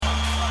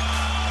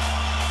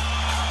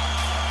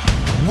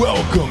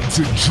Welcome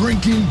to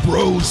Drinking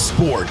Bros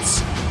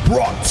Sports,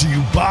 brought to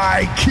you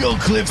by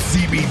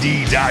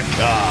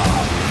KillcliffCBD.com.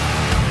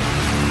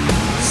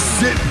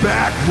 Sit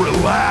back,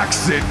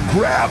 relax, and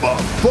grab a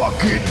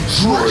fucking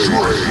drink.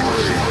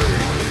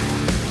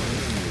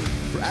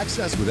 For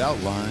access without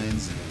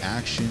lines and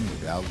action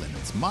without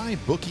limits,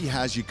 MyBookie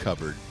has you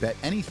covered. Bet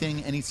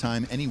anything,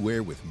 anytime,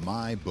 anywhere with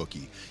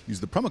MyBookie. Use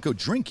the promo code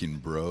Drinking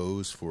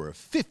Bros for a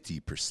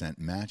 50%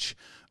 match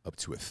up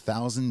to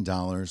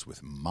 $1,000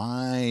 with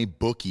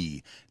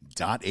MyBookie.ag.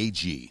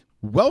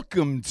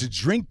 Welcome to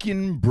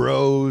Drinking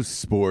Bros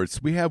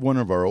Sports. We have one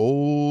of our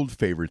old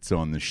favorites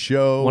on the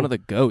show. One of the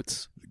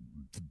goats.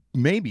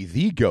 Maybe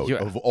the GOAT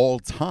of all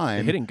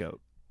time. The hitting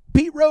goat.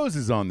 Pete Rose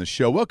is on the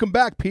show. Welcome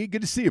back, Pete.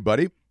 Good to see you,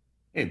 buddy.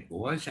 Hey,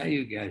 boys. How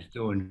you guys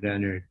doing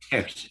down there in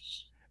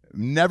Texas?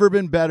 Never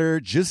been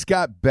better. Just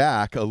got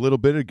back a little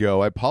bit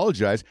ago. I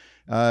apologize.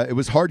 It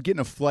was hard getting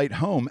a flight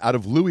home out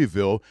of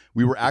Louisville.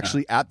 We were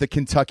actually at the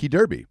Kentucky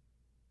Derby.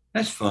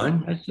 That's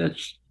fun.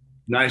 That's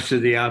nice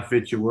of the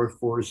outfit you work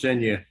for to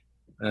send you.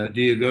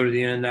 Do you go to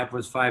the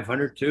Indianapolis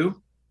 500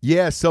 too?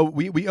 Yeah, so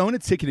we own a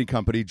ticketing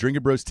company,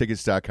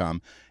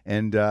 drinkingbrostickets.com,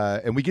 and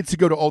we get to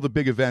go to all the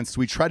big events.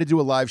 We try to do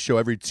a live show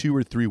every 2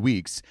 or 3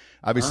 weeks.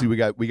 Obviously, we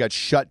got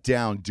shut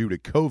down due to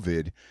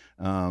COVID,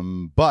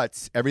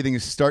 but everything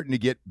is starting to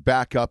get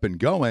back up and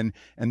going,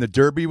 and the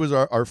Derby was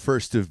our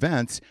first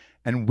event,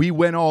 and we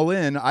went all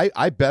in.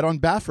 I bet on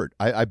Baffert.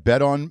 I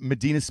bet on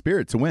Medina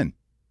Spirit to win.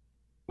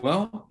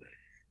 Well,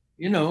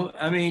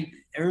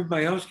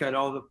 everybody else got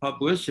all the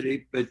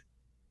publicity, but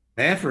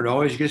Baffert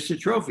always gets the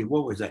trophy.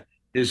 What was that?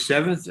 His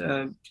seventh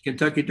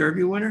Kentucky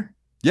Derby winner?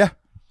 Yeah.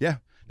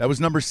 That was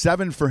number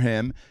 7 for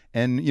him.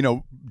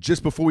 And,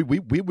 just before we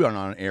went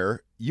on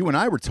air, you and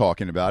I were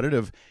talking about it,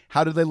 of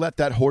how did they let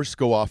that horse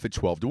go off at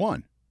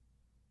 12-1?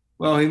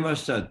 Well, he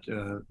must have,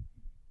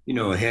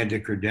 had the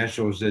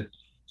credentials that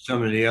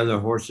some of the other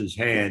horses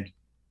had,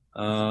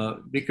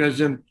 because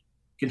them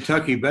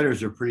Kentucky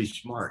bettors are pretty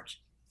smart.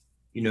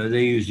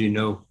 They usually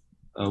know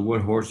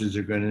what horses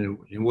are going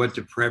to, and what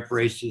the prep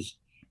races,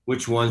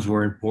 which ones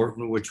were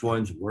important, which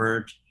ones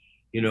weren't.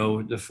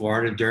 The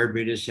Florida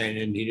Derby, the St.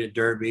 Anita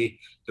Derby,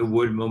 the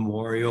Wood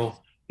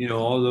Memorial,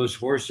 all those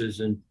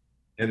horses. And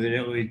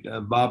evidently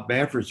Bob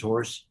Baffert's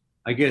horse,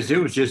 I guess it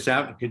was just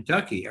out in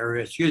Kentucky,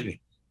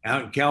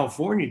 out in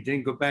California.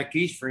 Didn't go back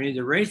east for any of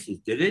the races,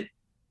 did it?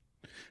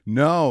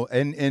 No,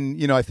 and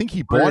I think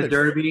he bought it.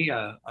 Derby.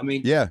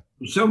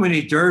 So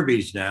many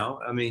derbies now.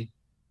 And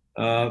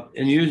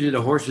usually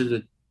the horses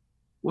that,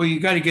 you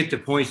got to get the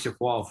points to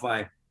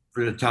qualify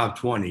for the top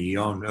 20.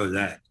 You all know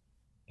that.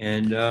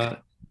 And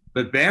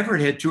but Baffert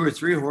had 2 or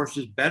 3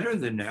 horses better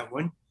than that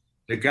one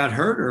that got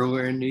hurt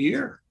earlier in the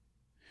year.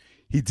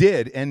 He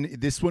did, and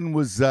this one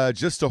was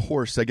just a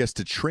horse, I guess,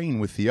 to train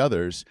with the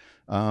others.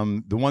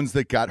 The ones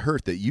that got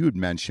hurt that you had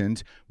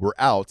mentioned were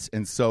out,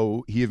 and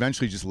so he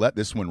eventually just let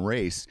this one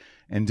race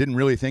and didn't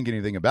really think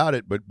anything about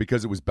it. But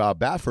because it was Bob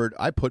Baffert,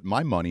 I put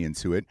my money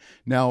into it.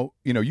 Now,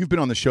 you've been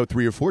on the show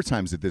 3 or 4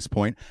 times at this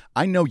point.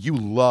 I know you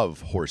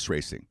love horse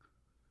racing.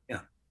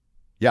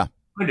 Yeah,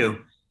 I do,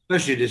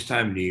 especially this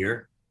time of the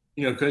year,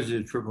 because of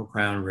the Triple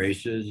Crown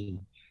races.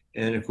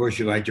 And of course,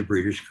 you like the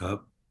Breeders'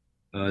 Cup.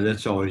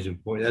 That's always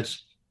important.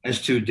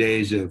 That's 2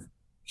 days of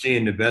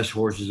seeing the best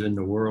horses in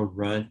the world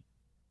run.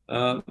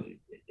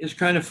 It's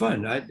kind of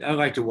fun. I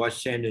like to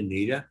watch Santa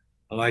Anita.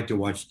 I like to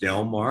watch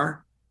Del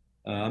Mar.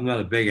 I'm not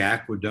a big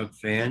Aqueduct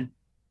fan.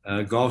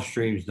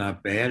 Gulfstream's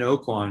not bad.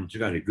 Oaklawn's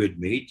got a good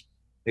meet.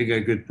 They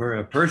got good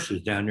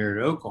purses down there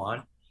at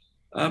Oaklawn.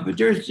 But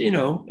there's, and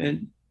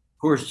of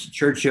course,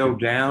 Churchill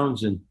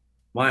Downs and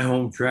my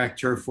home track,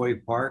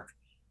 Turfway Park,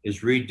 is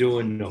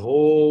redoing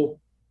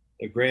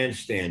the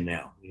grandstand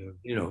now.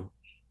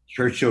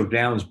 Churchill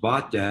Downs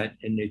bought that,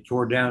 and they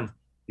tore down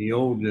the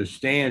old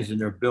stands, and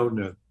they're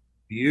building a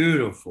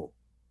beautiful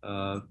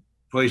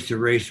place to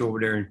race over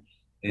there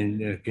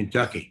in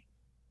Kentucky.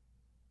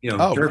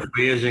 Turfway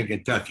is in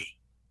Kentucky.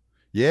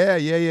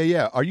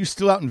 Yeah. Are you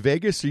still out in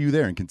Vegas, or are you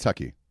there in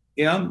Kentucky?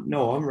 Yeah,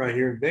 I'm right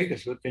here in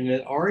Vegas looking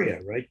at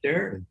Aria right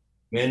there. And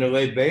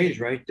Mandalay Bay is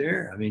right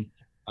there.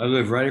 I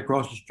live right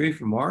across the street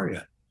from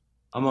Aria.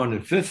 I'm on the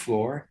 5th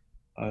floor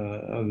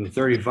of a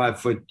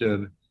 35-foot,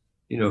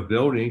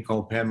 building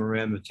called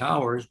Panorama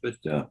Towers.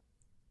 But because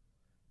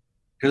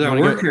I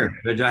work here,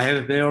 but I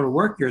haven't been able to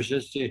work here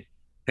since the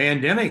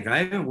pandemic.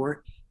 I haven't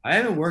worked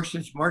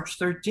since March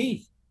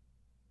 13th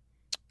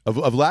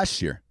of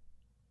last year.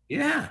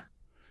 Yeah,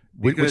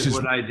 because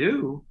what I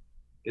do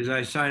is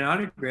I sign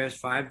autographs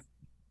 5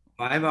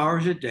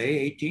 hours a day,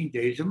 18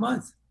 days a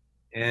month.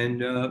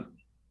 And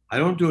I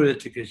don't do it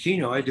at the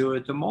casino. I do it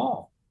at the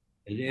mall,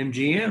 at the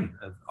MGM,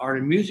 Art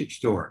and Music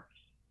Store.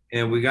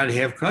 And we got to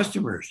have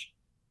customers.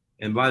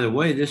 And by the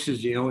way, this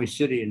is the only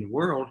city in the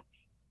world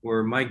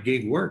where my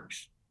gig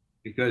works.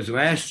 Because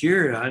last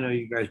year, I know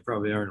you guys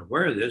probably aren't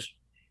aware of this,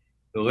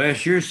 but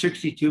last year,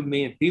 62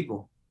 million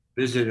people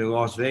visited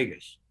Las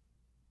Vegas.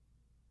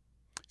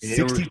 And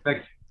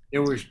they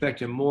were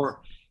expecting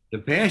more the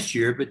past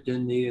year, but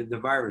then the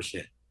virus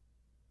hit.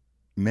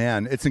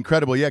 Man, it's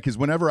incredible. Yeah, because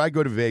whenever I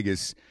go to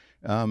Vegas,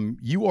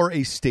 you are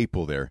a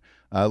staple there.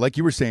 Like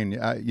you were saying,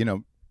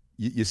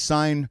 you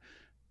sign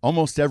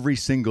almost every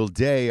single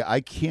day. I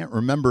can't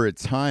remember a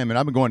time, and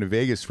I've been going to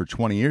Vegas for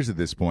 20 years at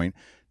this point,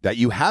 that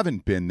you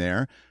haven't been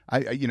there.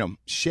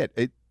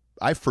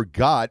 I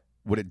forgot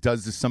what it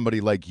does to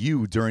somebody like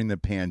you during the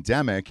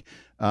pandemic.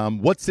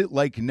 What's it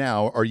like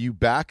now? Are you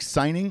back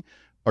signing?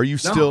 Are you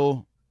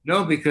still?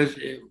 No, because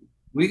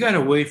we got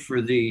to wait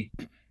for the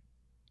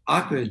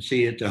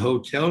occupancy at the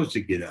hotels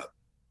to get up,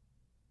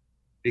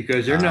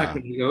 because they're not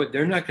going to go.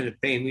 They're not going to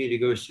pay me to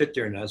go sit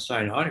there and not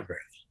sign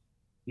autographs.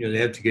 They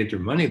have to get their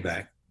money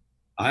back.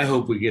 I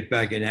hope we get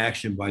back in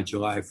action by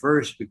July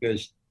 1st,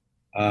 because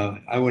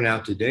I went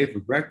out today for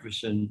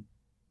breakfast and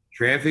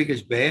traffic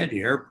is bad.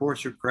 The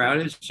airports are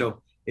crowded.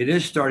 So it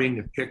is starting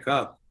to pick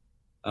up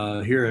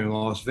here in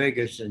Las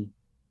Vegas. And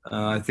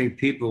I think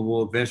people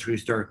will eventually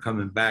start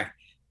coming back,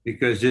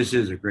 because this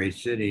is a great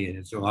city and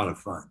it's a lot of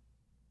fun.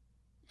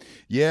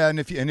 Yeah, and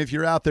if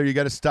you're out there, you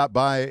got to stop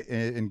by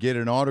and get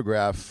an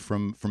autograph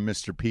from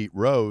Mr. Pete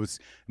Rose.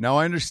 Now,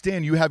 I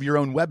understand you have your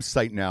own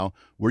website now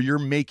where you're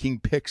making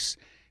picks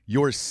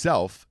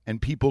yourself,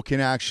 and people can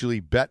actually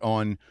bet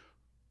on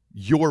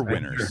your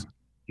winners.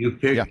 Sure.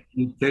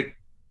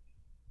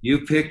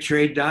 You pick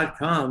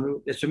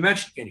trade.com. It's a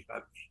Mexican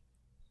company.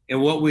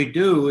 And what we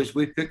do is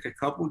we pick a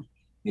couple,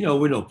 we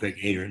don't pick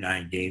 8 or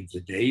 9 games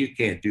a day. You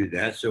can't do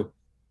that. So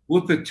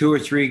we'll pick 2 or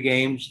 3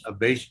 games of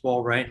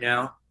baseball right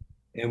now,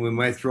 and we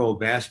might throw a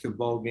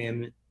basketball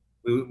game.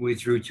 We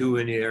threw 2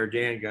 in the other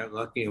day and got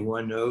lucky and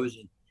won those.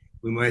 And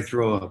we might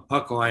throw a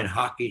puck line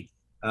hockey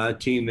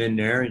team in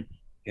there,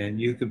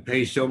 and you can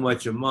pay so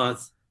much a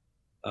month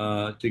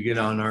to get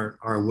on our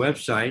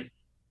website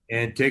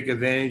and take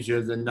advantage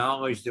of the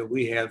knowledge that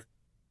we have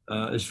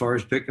as far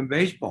as picking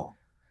baseball.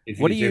 If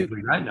you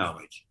got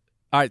knowledge.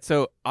 All right,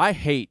 so I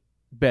hate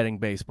betting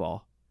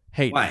baseball.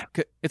 Why?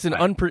 It's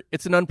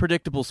an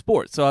unpredictable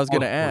sport. So I was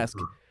going to ask.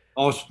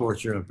 All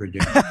sports are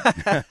unpredictable.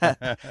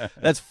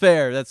 That's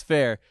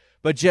fair.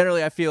 But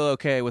generally, I feel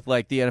okay with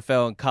like the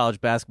NFL and college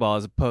basketball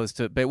as opposed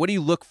to. But what do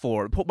you look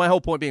for? My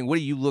whole point being, what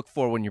do you look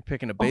for when you're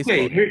picking a baseball?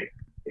 Okay,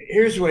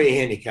 here's the way you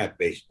handicap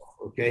baseball.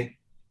 Okay,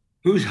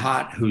 who's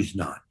hot, who's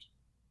not,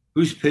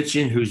 who's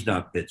pitching, who's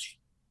not pitching.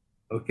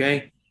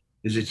 Okay,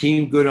 is a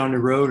team good on the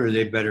road, or are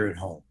they better at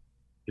home?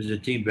 Is a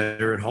team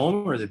better at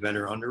home, or are they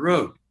better on the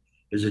road?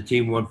 Is a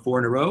team won 4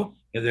 in a row,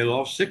 and they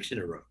lost 6 in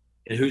a row?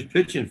 And who's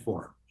pitching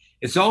for them?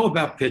 It's all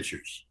about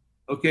pitchers.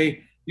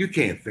 Okay, you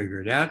can't figure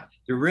it out.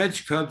 The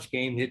Reds-Cubs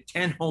game hit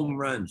 10 home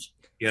runs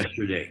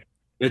yesterday.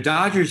 The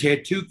Dodgers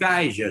had 2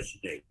 guys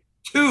yesterday,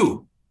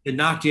 2 that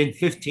knocked in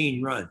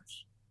 15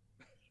 runs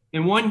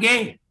in one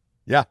game.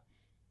 Yeah.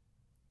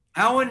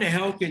 How in the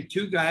hell can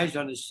 2 guys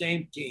on the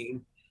same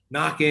team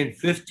knock in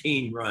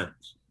 15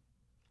 runs?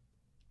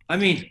 I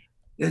mean,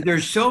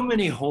 there's so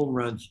many home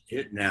runs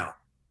hit now.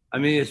 I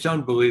mean, it's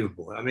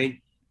unbelievable. I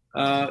mean,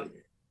 I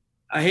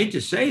hate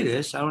to say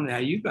this. I don't know how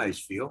you guys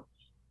feel,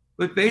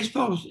 but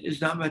baseball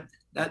is not much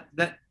that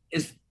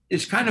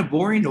is kind of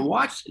boring to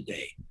watch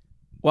today.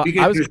 Well,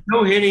 because there's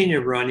no hitting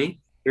and running.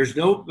 There's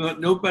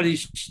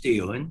nobody's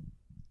stealing.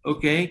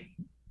 Okay,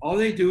 all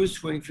they do is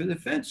swing for the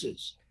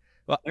fences.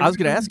 Well, I was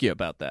going to ask you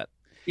about that.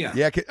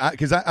 Yeah,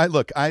 because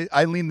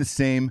I lean the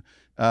same.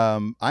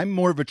 I'm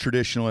more of a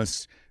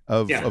traditionalist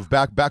of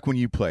back when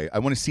you play. I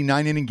want to see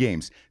 9-inning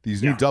games.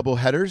 These new double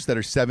headers that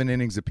are 7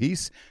 innings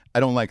apiece. I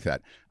don't like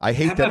that. I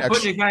hate that.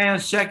 Putting a guy on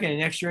second in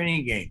an extra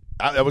inning game.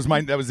 That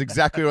was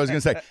exactly what I was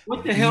going to say.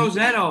 What the hell is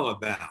that all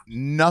about?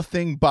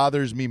 Nothing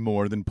bothers me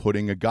more than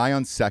putting a guy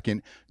on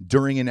second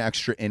during an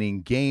extra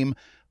inning game.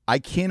 I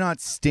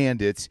cannot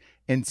stand it.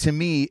 And to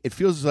me, it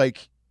feels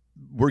like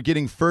we're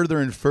getting further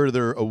and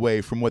further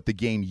away from what the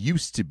game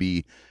used to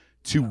be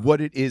to what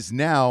it is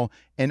now.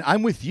 And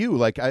I'm with you.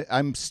 Like,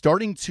 I'm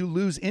starting to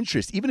lose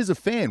interest, even as a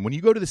fan. When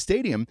you go to the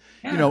stadium,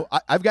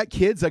 I've got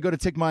kids. I go to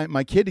take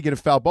my kid to get a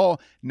foul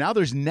ball. Now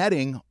there's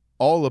netting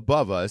all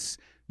above us.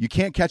 You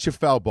can't catch a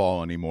foul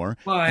ball anymore.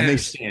 Well, I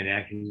understand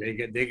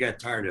that. They got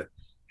tired of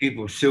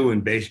people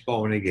suing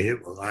baseball when they get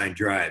hit with line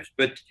drives.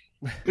 But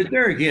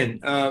there again,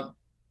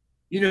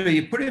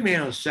 you put a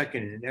man on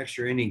second in an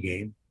extra inning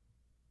game,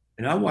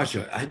 and I watch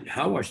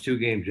 2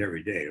 games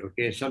every day,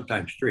 okay,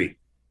 sometimes 3.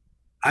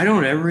 I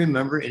don't ever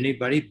remember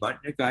anybody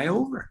butting a guy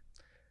over.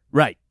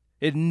 Right.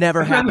 It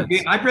never happens.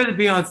 I'd rather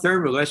be on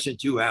third with less than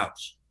 2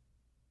 outs.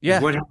 Yeah.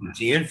 What happens?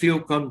 The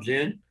infield comes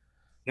in.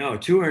 Now a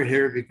 200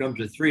 hitter becomes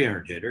a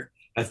 300 hitter.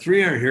 A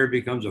 300 hitter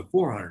becomes a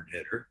 400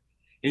 hitter.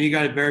 And you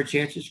got a better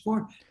chance of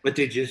scoring. But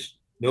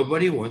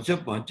nobody wants to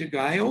bunt a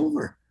guy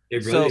over. They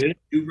really hit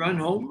a 2-run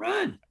home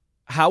run.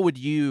 How would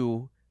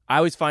you – I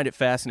always find it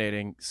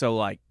fascinating. So,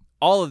 like,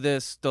 all of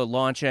this, the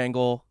launch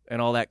angle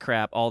and all that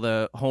crap, all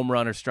the home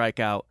run or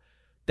strikeout,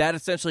 that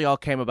essentially all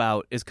came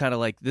about is kind of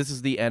like this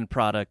is the end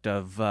product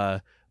of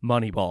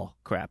Moneyball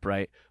crap,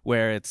 right?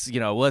 Where it's,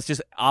 let's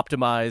just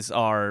optimize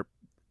our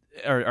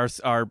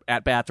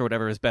at-bats or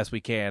whatever as best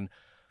we can.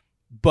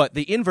 But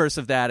the inverse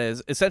of that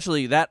is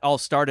essentially that all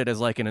started as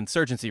like an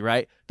insurgency,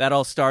 right? That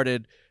all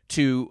started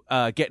to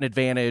get an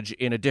advantage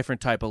in a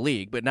different type of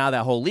league. But now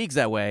that whole league's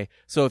that way.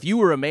 So if you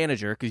were a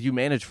manager, because you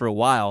managed for a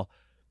while,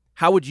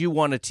 how would you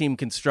want a team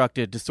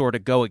constructed to sort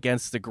of go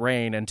against the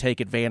grain and take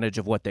advantage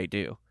of what they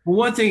do? Well,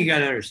 one thing you got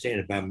to understand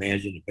about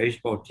managing a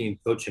baseball team,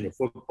 coaching a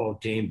football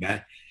team,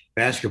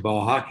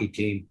 basketball, hockey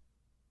team,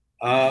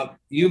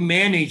 you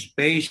manage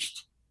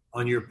based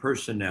on your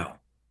personnel.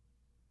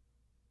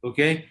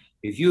 Okay?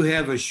 If you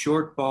have a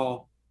short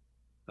ball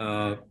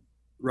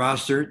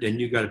roster, then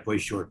you got to play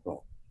short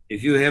ball.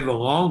 If you have a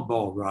long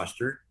ball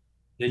roster,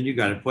 then you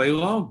got to play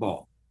long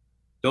ball.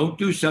 Don't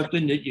do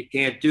something that you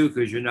can't do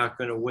because you're not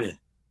going to win.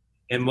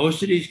 And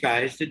most of these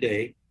guys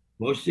today,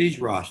 most of these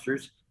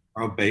rosters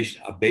are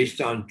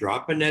based on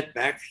dropping that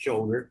back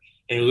shoulder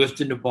and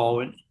lifting the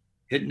ball and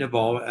hitting the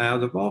ball out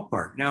of the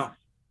ballpark. Now,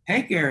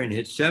 Hank Aaron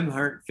hit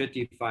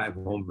 755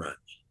 home runs,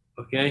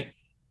 okay?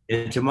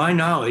 And to my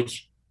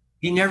knowledge,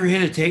 he never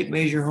hit a tape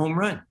measure home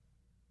run.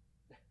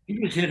 He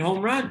just hit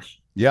home runs.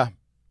 Yeah.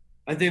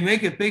 And they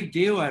make a big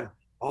deal out of,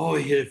 oh,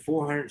 he hit it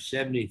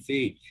 470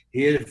 feet.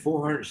 He hit it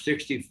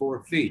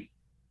 464 feet.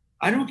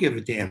 I don't give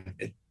a damn.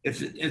 If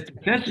the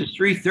fence is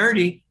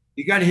 330,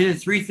 you got to hit it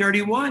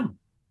 331.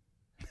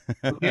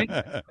 Okay?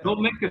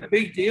 Don't make a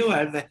big deal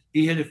out of that.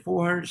 He hit it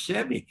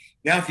 470.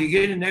 Now, if you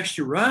get an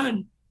extra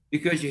run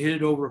because you hit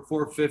it over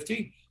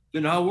 450,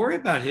 then I'll worry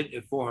about hitting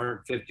it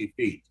 450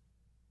 feet.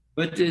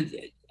 But,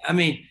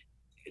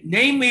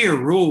 name me a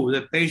rule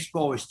that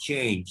baseball has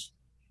changed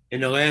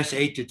in the last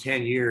 8 to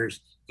 10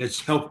 years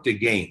that's helped the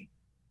game.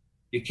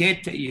 You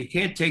can't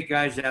take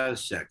guys out of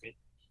second.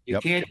 You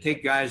can't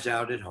take guys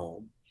out at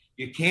home.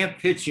 You can't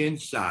pitch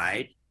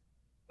inside.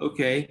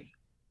 Okay.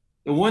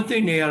 The one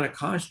thing they ought to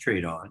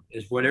concentrate on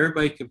is what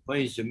everybody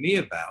complains to me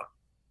about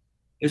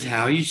is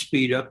how you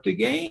speed up the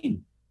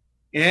game.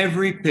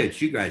 Every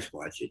pitch, you guys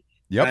watch it.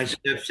 Yep. Guy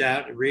steps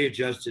out and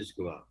readjusts his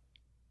glove.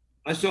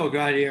 I saw a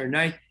guy the other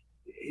night.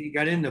 He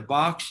got in the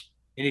box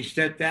and he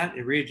stepped out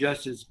and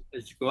readjusted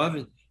his glove,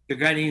 and the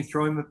guy didn't even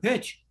throw him a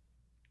pitch.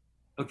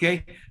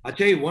 Okay. I'll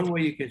tell you one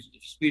way you can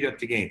speed up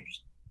the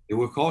games. It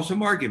will cause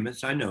some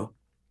arguments, I know.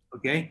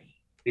 Okay.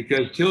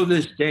 Because till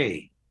this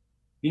day,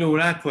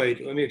 when I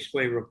played, let me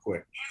explain real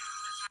quick.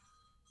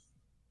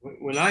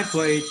 When I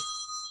played,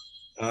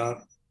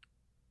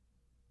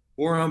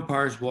 4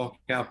 umpires walk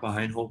out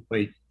behind home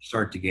plate to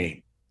start the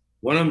game.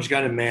 One of them's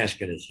got a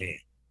mask in his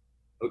hand.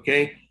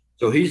 Okay?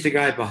 So he's the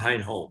guy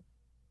behind home.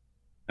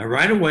 Now,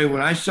 right away,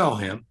 when I saw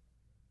him,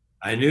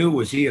 I knew,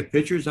 was he a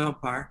pitcher's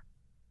umpire,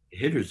 a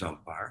hitter's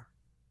umpire,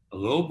 a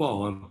low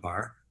ball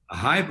umpire, a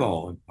high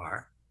ball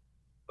umpire,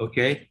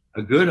 okay,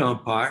 a good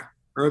umpire,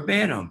 or a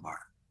bad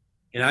umpire.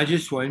 And I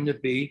just want him to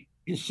be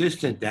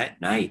consistent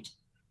that night.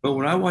 But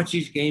when I watch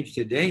these games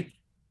today,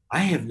 I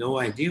have no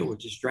idea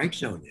what the strike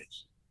zone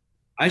is.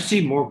 I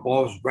see more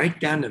balls right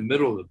down the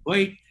middle of the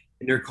plate,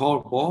 and they're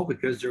called ball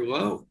because they're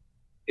low.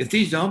 If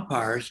these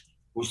umpires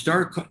will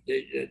start,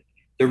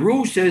 the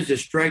rule says the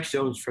strike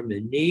zone's from the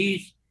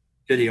knees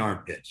to the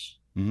armpits.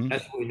 Mm-hmm.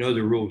 That's what we know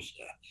the rule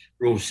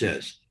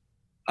says.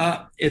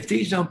 If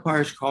these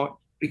umpires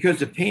call, because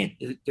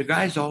the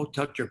guys all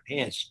tuck their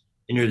pants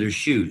into their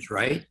shoes,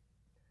 right?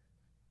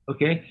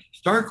 Okay,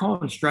 start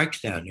calling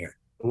strikes down there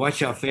and watch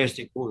how fast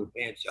they pull their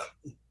pants up.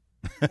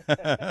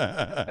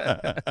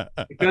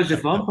 Because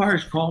if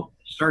umpires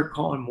start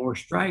calling more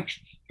strikes,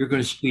 you're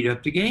going to speed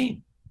up the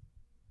game.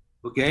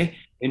 Okay,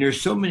 and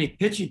there's so many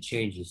pitching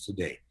changes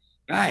today,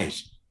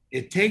 guys.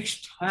 It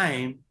takes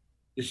time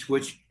to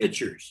switch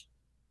pitchers,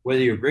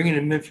 whether you're bringing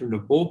them in from the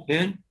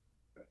bullpen.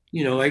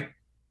 Like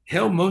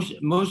hell,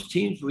 most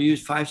teams will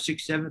use 5,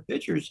 6, 7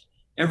 pitchers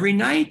every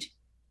night.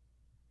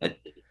 And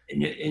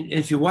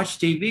if you watch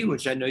TV,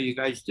 which I know you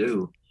guys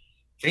do,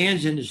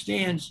 fans in the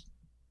stands,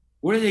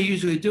 what are they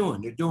usually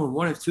doing? They're doing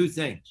one of two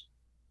things.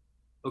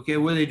 Okay,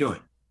 what are they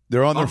doing?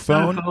 They're on their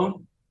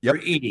phone. Yep.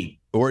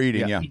 Or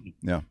eating.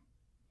 Yeah.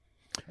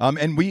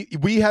 And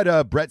we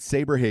had Brett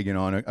Saberhagen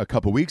on a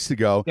couple weeks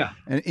ago. Yeah.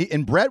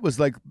 And Brett was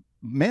like,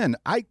 man,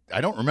 I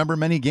don't remember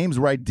many games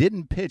where I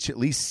didn't pitch at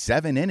least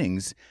 7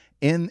 innings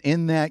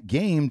in that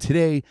game.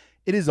 Today,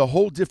 it is a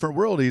whole different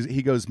world.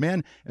 He goes,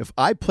 man, if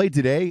I played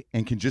today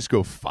and can just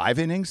go 5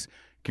 innings,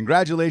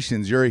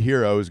 congratulations, you're a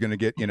hero who's going to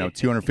get,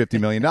 $250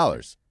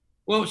 million.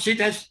 Well, see,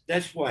 that's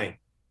why.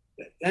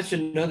 That's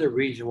another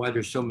reason why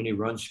there's so many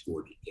runs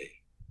scored today,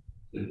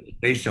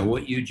 based on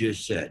what you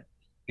just said.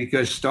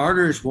 Because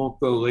starters won't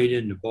go late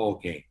in the ball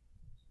game.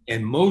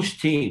 And most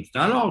teams,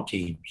 not all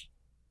teams,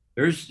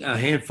 there's a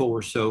handful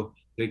or so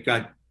that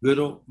got good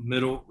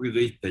middle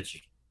relief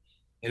pitching.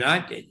 And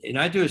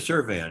I do a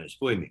survey on this,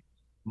 believe me.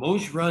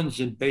 Most runs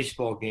in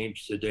baseball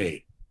games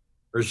today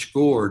are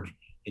scored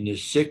in the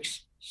 6th,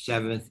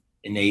 7th,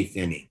 and 8th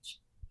innings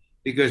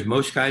because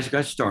most guys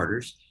got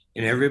starters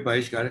and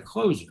everybody's got a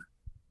closer.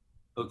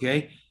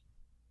 Okay?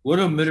 What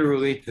are middle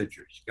relief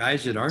pitchers?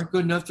 Guys that aren't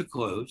good enough to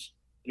close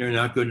and they're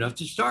not good enough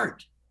to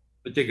start,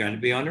 but they got to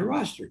be on the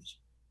rosters.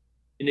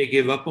 And they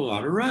give up a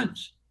lot of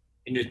runs.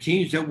 And the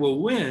teams that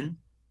will win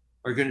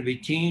are going to be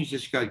teams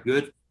that's got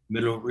good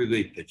middle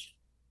relief pitching.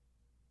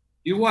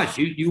 You watch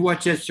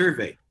that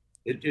survey.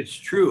 It's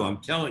true. I'm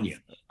telling you.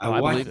 I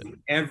watch it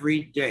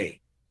every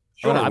day.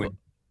 Sure, when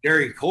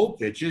Gary Cole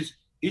pitches,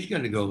 he's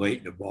going to go late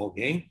in the ball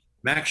game.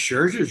 Max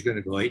Scherzer's going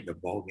to go late in the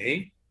ball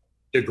game.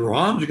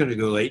 DeGrom's going to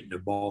go late in the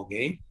ball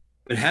game.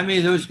 But how many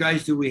of those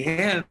guys do we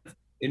have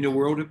in the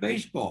world of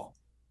baseball?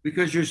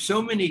 Because there's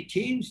so many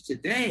teams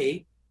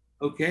today,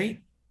 okay?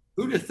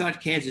 Who'd have thought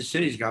Kansas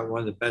City's got one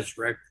of the best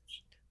records?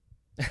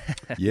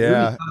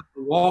 Yeah.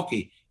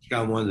 Milwaukee's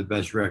got one of the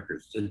best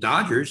records. The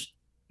Dodgers,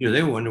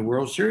 they won the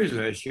World Series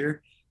last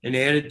year, and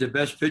they added the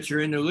best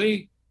pitcher in the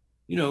league,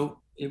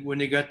 when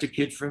they got the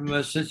kid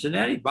from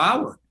Cincinnati,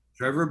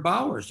 Trevor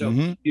Bauer.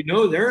 So,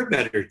 they're a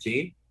better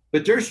team,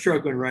 but they're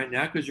struggling right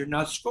now because they're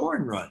not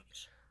scoring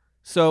runs.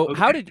 So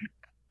okay.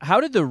 How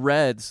did the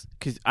Reds?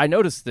 Because I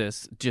noticed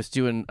this just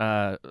doing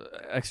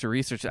extra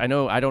research. I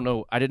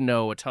didn't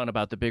know a ton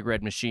about the Big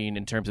Red Machine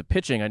in terms of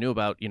pitching. I knew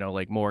about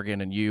like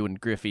Morgan and you and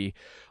Griffey,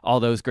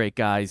 all those great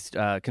guys,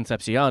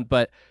 Concepcion.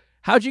 But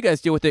how'd you guys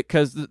deal with it?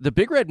 Because the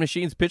Big Red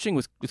Machine's pitching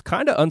was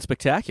kind of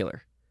unspectacular.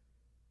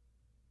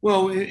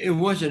 Well, it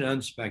wasn't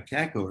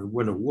unspectacular.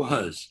 What it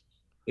was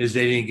is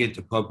they didn't get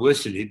the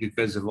publicity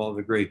because of all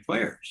the great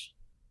players.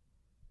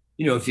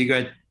 If you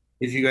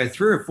got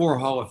 3 or 4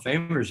 Hall of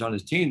Famers on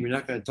his team, you're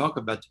not going to talk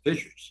about the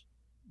pitchers.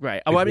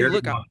 Right. Oh, I mean,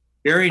 look.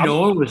 Gary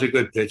Nolan was a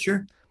good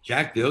pitcher.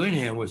 Jack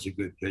Dillingham was a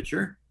good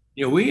pitcher.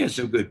 We had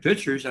some good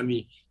pitchers. I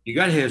mean, you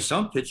got to have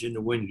some pitching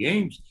to win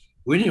games.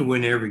 We didn't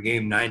win every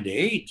game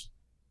 9-8.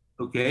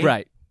 Okay.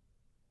 Right.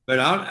 But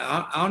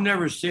I'll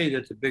never say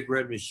that the Big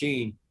Red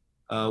Machine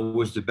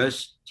was the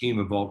best team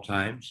of all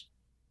times.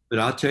 But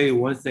I'll tell you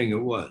one thing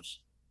it was.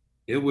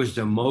 It was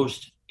the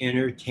most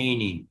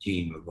entertaining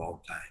team of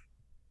all time.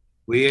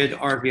 We had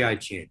RBI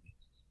champions,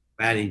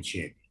 batting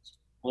champions,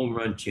 home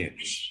run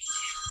champions.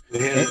 We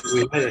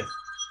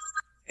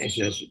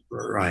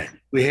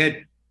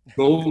had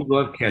Gold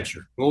Glove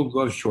catcher, Gold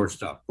Glove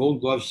shortstop,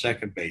 Gold Glove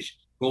second base,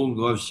 Gold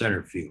Glove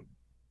center field.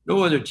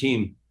 No other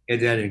team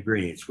had that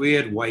ingredients. We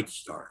had white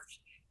stars.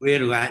 We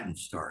had Latin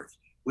stars.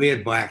 We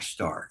had black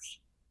stars.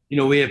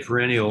 We had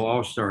perennial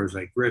all-stars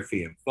like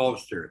Griffey and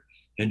Foster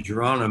and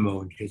Geronimo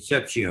and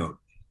Concepcion.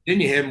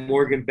 Then you had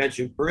Morgan, Bench,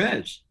 and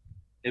Perez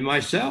and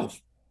myself.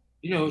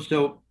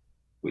 So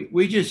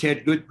we just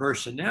had good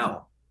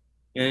personnel.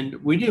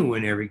 And we didn't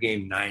win every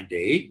game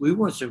 9-8. We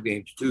won some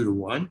games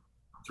 2-1,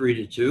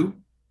 3-2.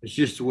 It's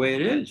just the way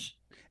it is.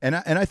 And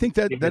I think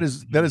that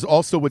is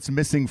also what's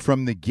missing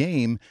from the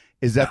game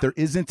is that there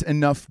isn't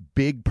enough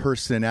big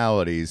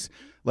personalities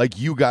like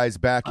you guys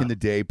back in the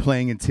day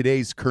playing in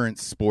today's current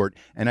sport.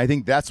 And I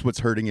think that's what's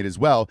hurting it as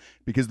well,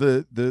 because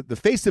the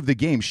face of the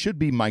game should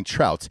be Mike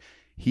Trout.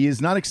 He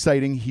is not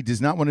exciting. He does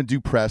not want to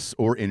do press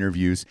or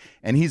interviews,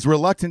 and he's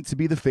reluctant to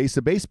be the face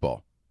of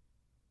baseball.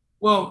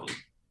 Well,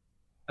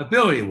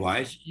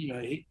 ability-wise,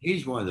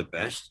 he's one of the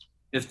best,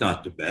 if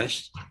not the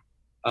best.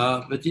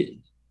 But the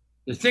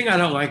thing I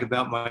don't like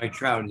about Mike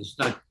Trout is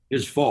not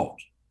his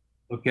fault.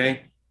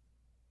 Okay,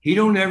 he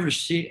don't ever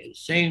seem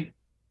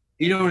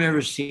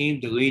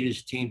to lead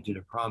his team to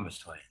the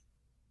promised land.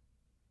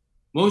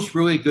 Most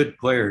really good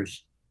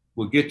players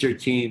will get their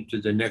team to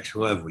the next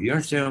level. You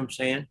understand what I'm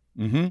saying?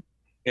 Mm-hmm.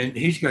 And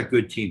he's got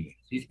good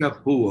teammates. He's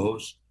got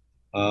Pujols.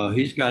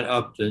 He's got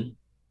Upton.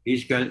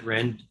 He's got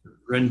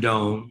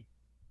Rendon.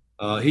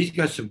 He's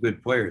got some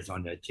good players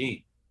on that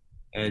team.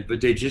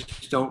 But they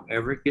just don't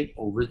ever get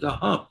over the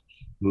hump.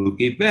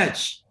 Mookie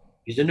Betts,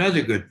 he's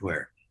another good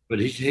player. But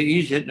he's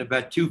hitting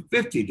about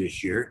 250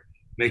 this year,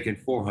 making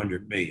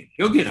 $400 million.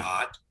 He'll get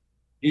hot.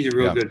 He's a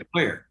real good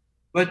player.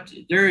 But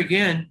there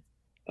again,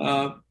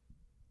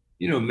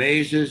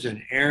 Mazes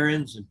and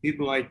Aarons and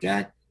people like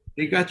that,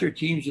 they got their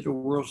teams to the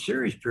World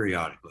Series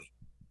periodically.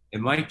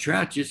 And Mike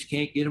Trout just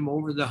can't get them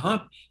over the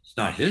hump. It's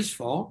not his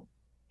fault.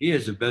 He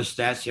has the best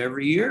stats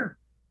every year.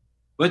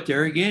 But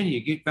there again, you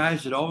get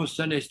guys that all of a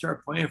sudden they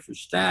start playing for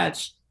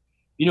stats.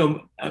 Let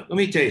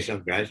me tell you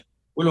something, guys.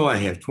 What do I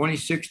have?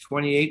 26,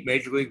 28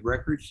 major league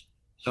records,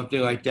 something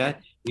like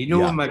that.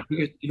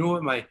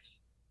 What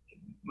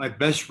my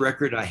best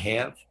record I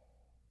have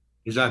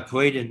is I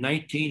played in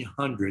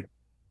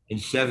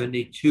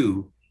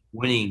 1,972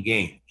 winning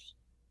games.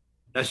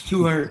 That's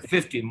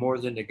 250 more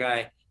than the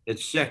guy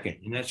that's second,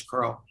 and that's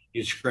Carl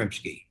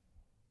Yastrzemski.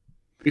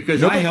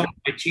 Because I helped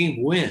my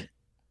team win,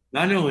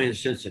 not only in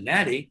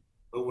Cincinnati,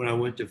 but when I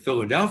went to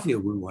Philadelphia,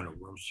 we won a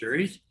World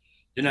Series.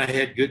 Then I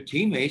had good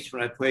teammates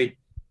when I played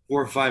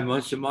 4 or 5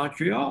 months in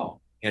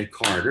Montreal. Had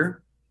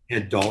Carter,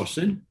 had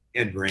Dawson,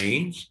 had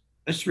Raines.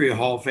 That's 3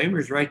 Hall of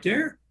Famers right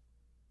there.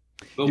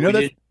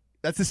 But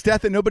that's a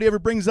stat that nobody ever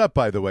brings up,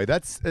 by the way.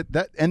 That's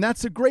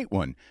a great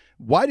one.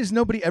 Why does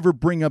nobody ever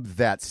bring up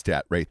that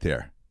stat right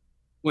there?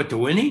 What, the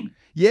winning?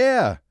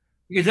 Yeah.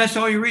 Because that's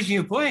the only reason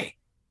you play.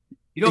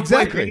 You don't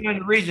play for any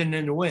other reason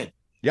than to win.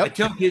 Yep.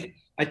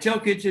 I tell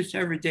kids this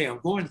every day.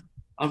 I'm going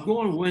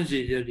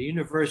Wednesday to the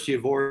University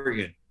of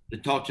Oregon to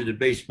talk to the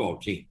baseball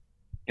team.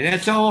 And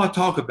that's all I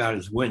talk about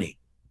is winning.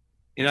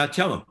 And I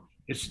tell them,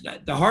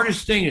 the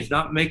hardest thing is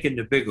not making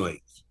the big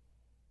leagues.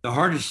 The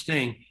hardest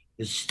thing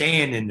is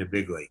staying in the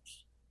big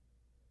leagues.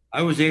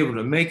 I was able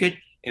to make it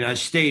and I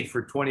stayed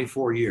for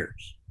 24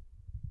 years.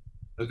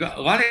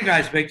 A lot of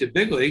guys make the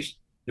big leagues.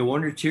 No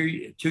wonder 2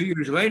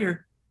 years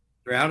later,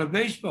 they're out of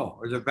baseball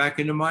or they're back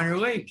in the minor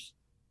leagues.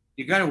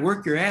 You got to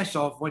work your ass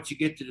off once you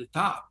get to the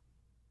top.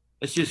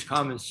 That's just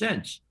common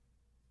sense.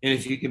 And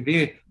if you can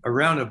be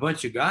around a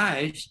bunch of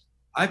guys,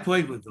 I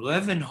played with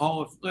 11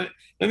 Hall of. Let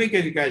me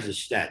give you guys a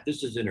stat.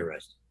 This is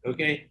interesting.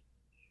 Okay,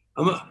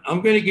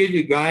 I'm going to give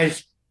you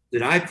guys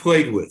that I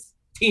played with,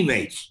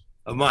 teammates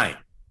of mine.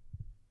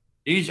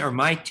 These are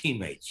my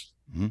teammates: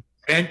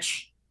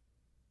 Bench,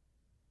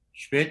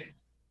 Schmidt,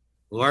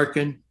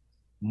 Larkin,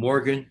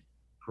 Morgan,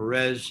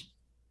 Perez,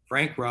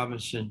 Frank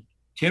Robinson,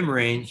 Tim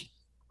Raines,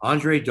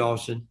 Andre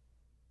Dawson,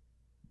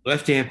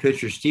 left-hand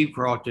pitcher Steve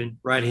Carlton,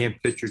 right-hand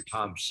pitcher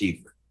Tom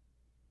Seaver.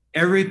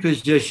 Every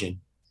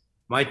position,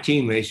 my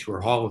teammates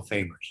were Hall of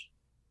Famers.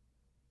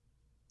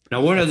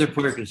 Now, what other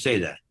player can say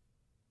that?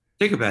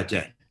 Think about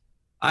that.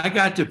 I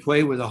got to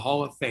play with a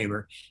Hall of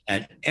Famer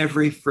at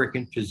every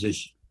freaking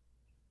position.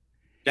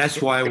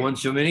 That's why I won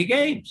so many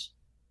games.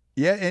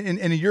 Yeah, and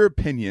in your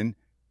opinion,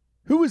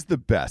 who is the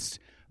best?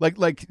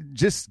 Like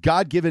just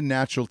God-given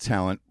natural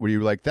talent where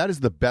you're like, that is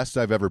the best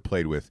I've ever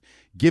played with,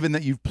 given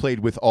that you've played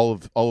with all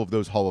of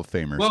those Hall of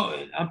Famers. Well,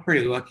 I'm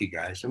pretty lucky,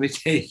 guys. Let me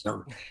tell you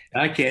something.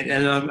 I can't,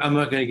 and I'm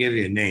not going to give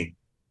you a name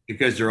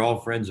because they're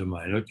all friends of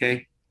mine,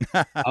 okay?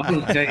 I'm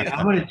going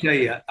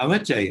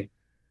to tell you,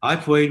 I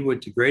played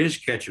with the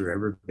greatest catcher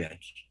ever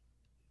benched.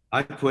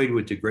 I played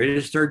with the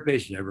greatest third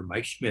baseman ever,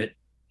 Mike Schmidt,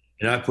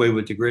 and I played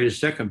with the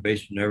greatest second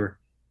baseman ever,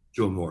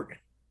 Joe Morgan.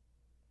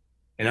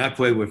 And I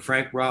played with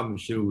Frank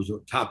Robinson, who was a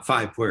top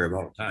 5 player of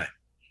all time.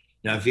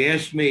 Now, if you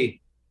ask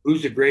me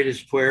who's the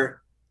greatest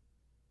player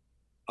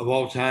of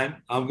all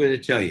time, I'm going to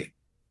tell you,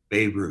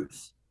 Babe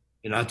Ruth.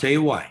 And I'll tell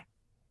you why.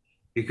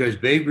 Because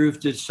Babe Ruth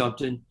did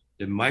something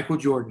that Michael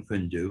Jordan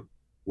couldn't do,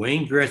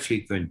 Wayne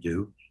Gretzky couldn't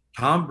do,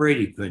 Tom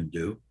Brady couldn't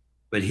do,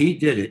 but he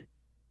did it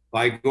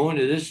by going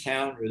to this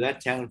town or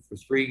that town for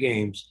 3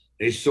 games.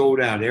 They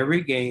sold out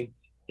every game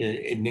and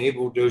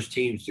enabled those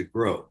teams to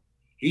grow.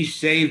 He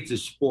saved the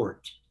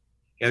sport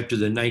after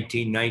the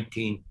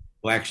 1919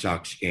 Black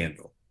Sox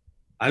scandal.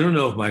 I don't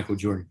know if Michael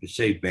Jordan could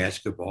save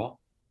basketball.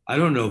 I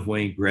don't know if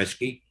Wayne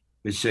Gretzky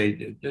could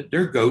say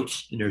they're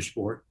goats in their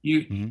sport.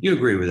 You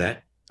agree with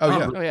that?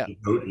 Oh yeah.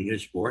 Goat in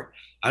his sport.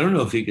 I don't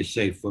know if he could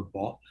save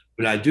football,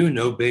 but I do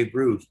know Babe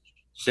Ruth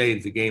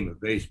saved the game of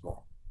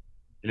baseball.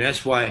 And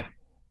that's why,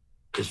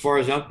 as far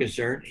as I'm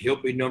concerned, he'll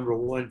be number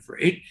 1 for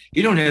 8.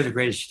 He don't have the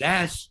greatest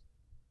stats.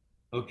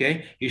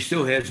 Okay. He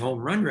still has home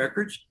run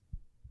records.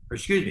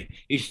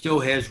 He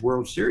still has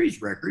World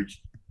Series records.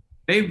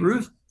 Babe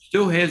Ruth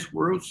still has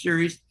World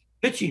Series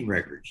pitching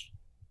records.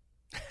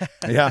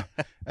 Yeah,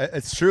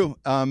 it's true.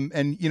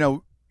 And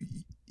you're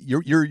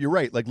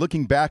right. Like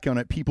looking back on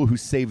it, people who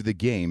saved the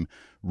game,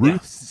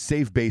 Ruth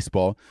saved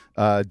baseball.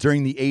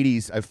 During the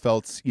 80s, I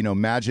felt,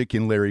 Magic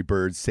and Larry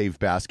Bird saved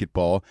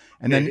basketball.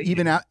 And then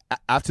even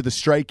after the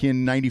strike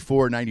in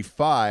 94,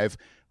 95,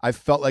 I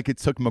felt like it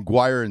took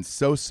McGuire and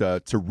Sosa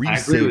to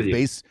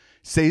resave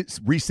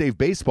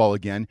baseball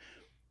again.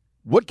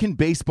 What can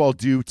baseball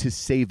do to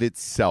save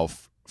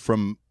itself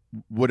from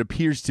what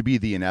appears to be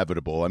the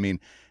inevitable? I mean,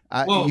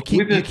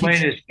 we've been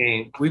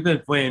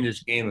playing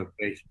this game of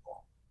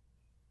baseball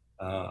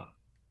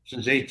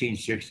since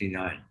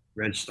 1869,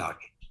 Red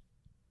Stockings.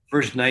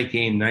 First night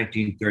game,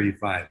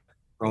 1935,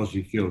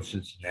 Crosby Field,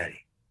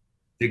 Cincinnati.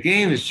 The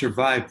game has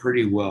survived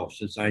pretty well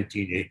since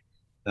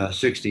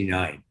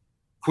 1969.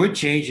 Quit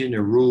changing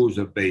the rules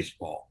of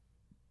baseball.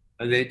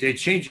 And they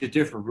changed a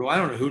different rule. I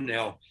don't know who the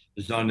hell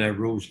is on that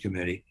rules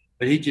committee,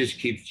 but he just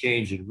keeps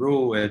changing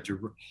rule after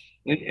rule.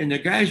 And the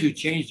guys who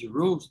changed the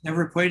rules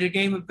never played a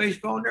game of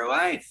baseball in their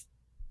life.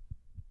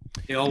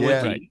 They all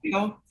went to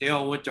Yale. They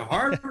all went to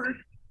Harvard.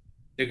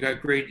 They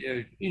got great,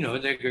 they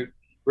got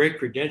great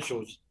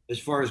credentials as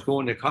far as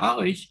going to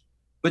college,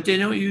 but they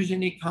don't use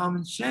any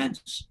common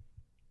sense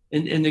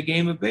in the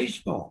game of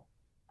baseball.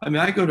 I mean,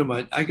 I got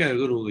a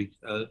little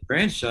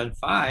grandson,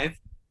 5,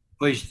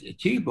 plays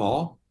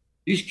t-ball.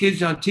 These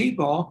kids on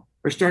t-ball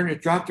are starting to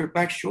drop their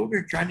back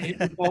shoulder trying to hit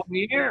the ball in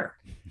the air.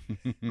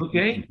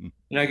 Okay?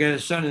 And I got a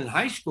son in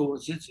high school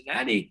in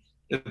Cincinnati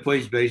that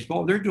plays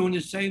baseball. They're doing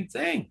the same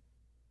thing.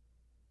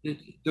 The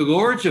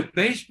lords of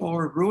baseball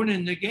are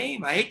ruining the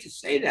game. I hate to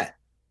say that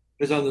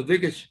because I'm the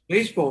biggest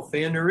baseball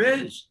fan there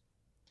is.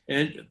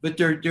 But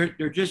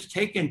they're just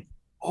taking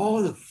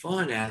all the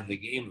fun out of the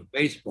game of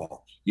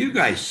baseball. You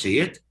guys see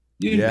it.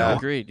 You know.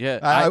 Agreed.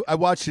 Yeah, I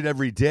watch it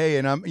every day,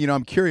 and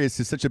I'm curious.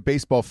 As such a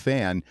baseball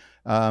fan,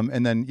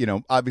 and then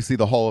obviously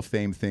the Hall of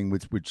Fame thing,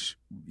 which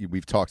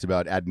we've talked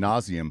about ad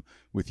nauseum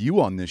with you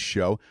on this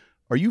show.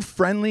 Are you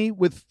friendly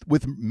with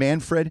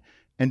Manfred?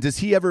 And does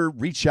he ever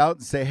reach out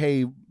and say,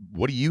 "Hey,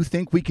 what do you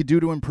think we could do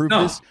to improve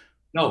this?"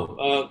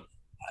 No.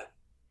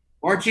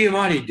 Art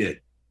Giamatti did.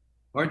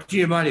 Art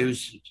Giamatti, who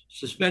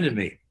suspended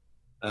me.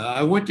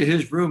 I went to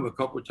his room a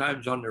couple of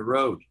times on the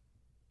road,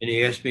 and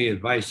he asked me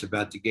advice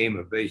about the game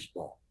of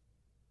baseball.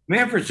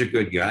 Manfred's a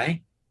good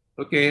guy.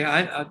 Okay,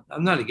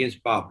 I'm not against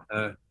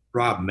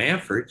Rob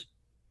Manfred,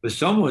 but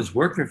someone's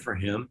working for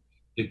him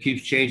that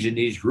keeps changing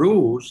these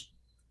rules.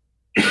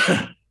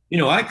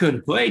 I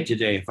couldn't play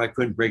today if I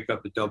couldn't break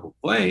up a double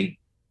play,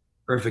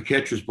 or if a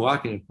catcher's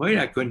blocking a plate,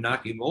 I couldn't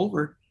knock him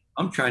over.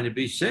 I'm trying to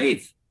be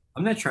safe.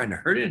 I'm not trying to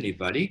hurt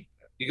anybody.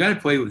 You got to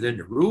play within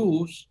the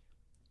rules.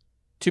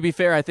 To be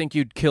fair, I think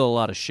you'd kill a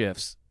lot of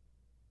shifts.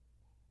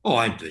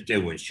 Oh, they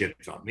wouldn't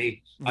shift on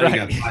me. I Right.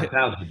 got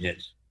 5,000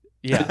 hits.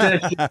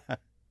 Yeah.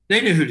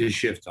 They knew who to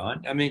shift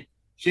on. I mean,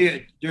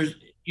 see,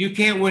 you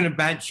can't win a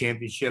bat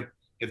championship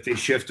if they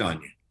shift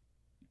on you.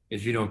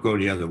 If you don't go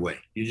the other way,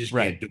 you just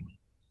Right. can't do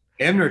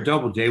it. Abner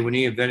Doubleday, when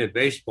he invented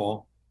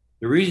baseball,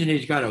 the reason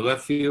he's got a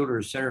left fielder,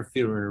 a center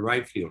fielder, and a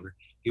right fielder,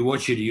 he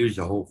wants you to use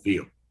the whole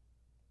field.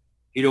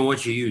 He don't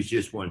want you to use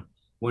just one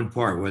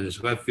part, whether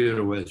it's left field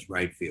or whether it's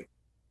right field.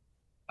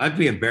 I'd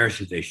be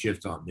embarrassed if they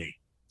shift on me.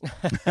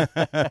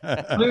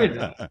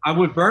 I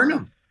would burn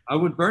him.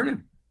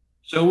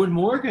 So would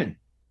Morgan.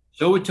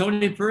 So would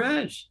Tony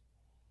Perez.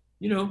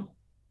 Why So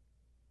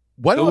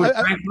don't would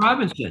Frank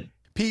Robinson.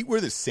 Pete,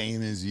 we're the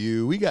same as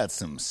you. We got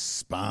some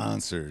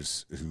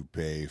sponsors who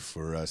pay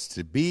for us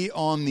to be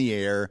on the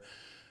air.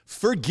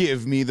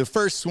 Forgive me. The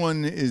first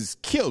one is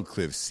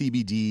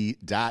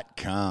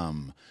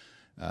KillcliffCBD.com.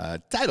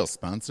 Title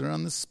sponsor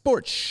on the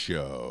sports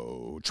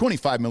show.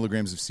 25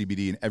 milligrams of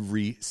CBD in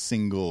every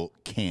single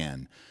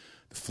can.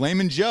 The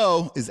Flamin'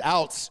 Joe is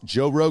out.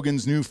 Joe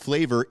Rogan's new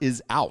flavor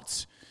is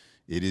out.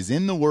 It is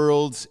in the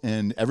world,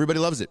 and everybody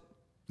loves it.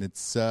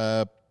 It's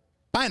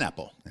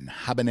pineapple and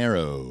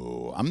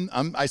habanero. I'm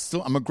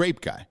a grape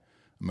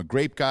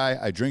guy.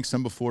 I drink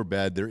some before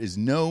bed. There is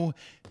no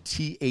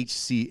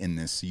THC in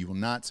this, so you will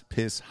not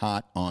piss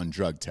hot on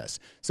drug tests.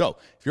 So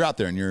if you're out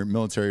there and you're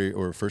military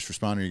or first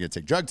responder, you're going to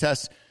take drug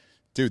tests,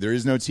 dude, there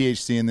is no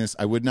THC in this.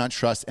 I would not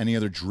trust any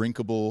other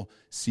drinkable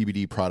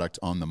CBD product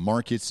on the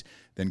market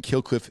than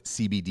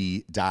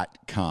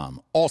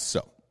KillcliffCBD.com.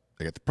 Also,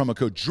 they got the promo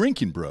code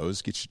Drinking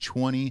Bros, gets you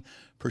 20%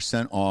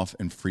 off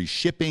and free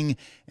shipping,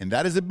 and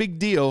that is a big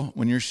deal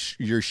when you're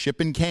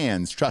shipping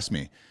cans. Trust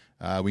me,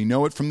 we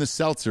know it from the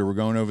seltzer. We're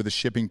going over the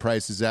shipping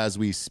prices as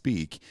we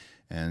speak,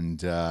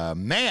 and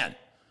man,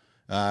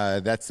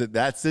 that's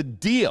a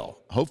deal.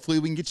 Hopefully,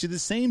 we can get you the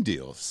same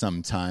deal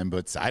sometime.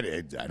 But I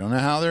don't know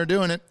how they're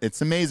doing it.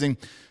 It's amazing.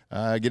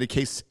 Get a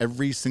case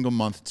every single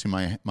month to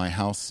my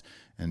house,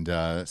 and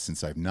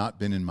since I've not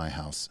been in my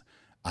house,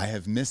 I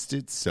have missed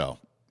it so.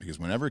 Because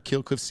whenever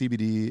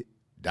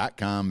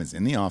KillcliffCBD.com is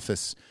in the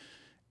office,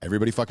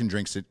 everybody fucking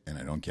drinks it, and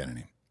I don't get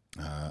any.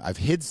 I've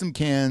hid some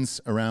cans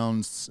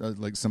around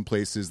like some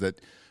places that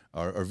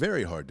are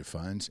very hard to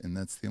find, and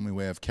that's the only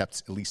way I've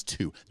kept at least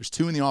two. There's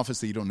two in the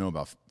office that you don't know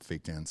about,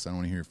 fake Dan, so I don't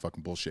want to hear your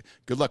fucking bullshit.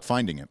 Good luck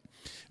finding it.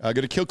 Go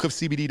to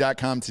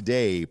KillcliffCBD.com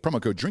today. Promo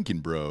code Drinking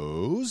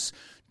Bros.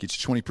 Get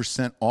you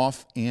 20%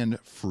 off and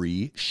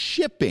free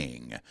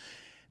shipping.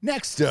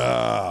 Next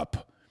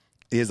up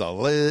is a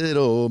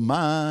little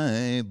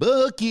My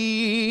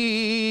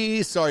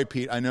Bookie. Sorry,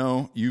 Pete. I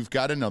know you've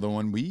got another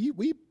one.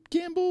 We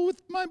gamble with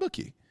My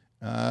Bookie.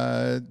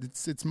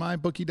 It's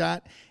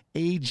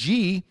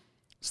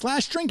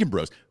mybookie.ag/Drinking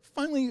Bros.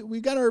 Finally,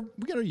 we got our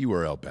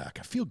URL back.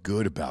 I feel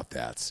good about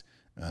that.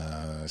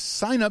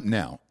 Sign up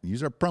now.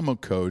 Use our promo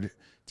code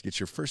to get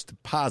your first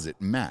deposit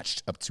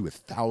matched up to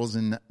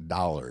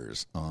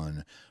 $1,000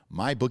 on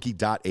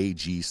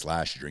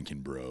mybookie.ag/Drinking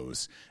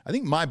Bros. I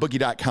think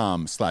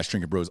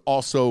mybookie.com/Drinking Bros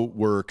also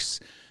works,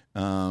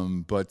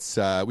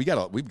 but we've got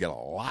a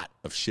lot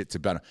of shit to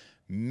bet on.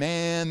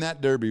 Man,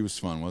 that Derby was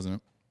fun, wasn't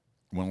it?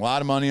 Won a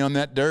lot of money on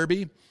that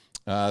Derby.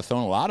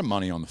 Throwing a lot of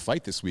money on the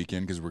fight this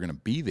weekend because we're going to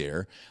be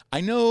there. I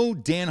know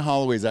Dan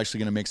Holloway is actually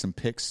going to make some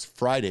picks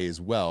Friday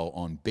as well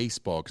on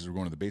baseball because we're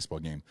going to the baseball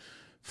game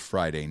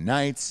Friday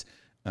nights.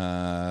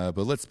 But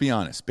let's be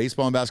honest,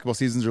 baseball and basketball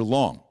seasons are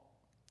long.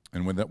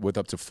 And with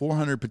up to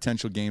 400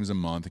 potential games a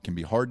month, it can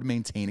be hard to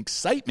maintain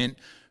excitement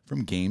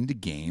from game to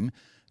game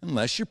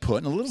unless you're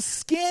putting a little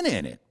skin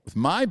in it. With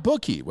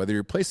MyBookie, whether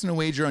you're placing a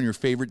wager on your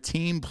favorite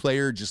team,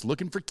 player, just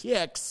looking for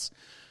kicks,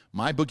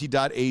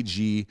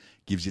 MyBookie.ag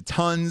gives you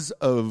tons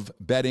of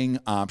betting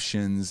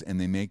options,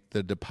 and they make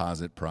the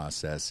deposit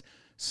process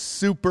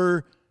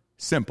super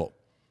simple.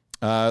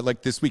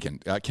 Like this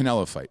weekend,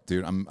 Canelo fight,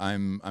 dude.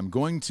 I'm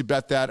going to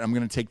bet that. I'm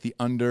going to take the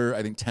under.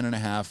 I think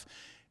 10.5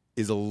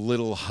 is a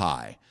little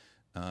high.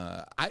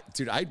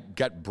 I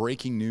got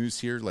breaking news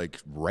here, like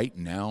right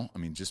now. I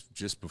mean,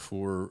 just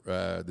before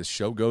the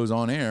show goes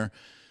on air,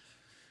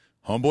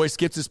 homeboy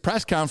skips his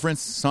press conference.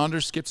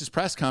 Saunders skips his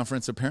press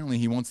conference. Apparently,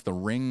 he wants the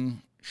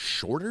ring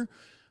shorter.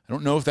 I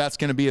don't know if that's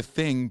going to be a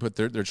thing, but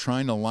they're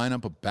trying to line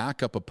up a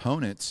backup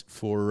opponent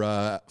for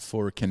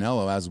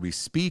Canelo as we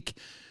speak.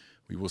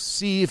 We will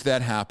see if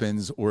that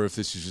happens or if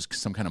this is just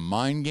some kind of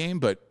mind game,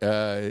 but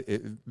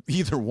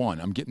either one,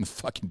 I'm getting the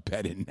fucking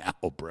bet in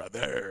now,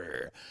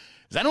 brother.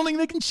 Because I don't think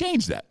they can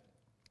change that.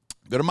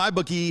 Go to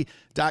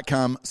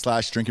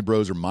mybookie.com/Drinking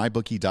Bros or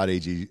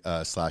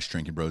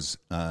mybookie.ag/Drinking Bros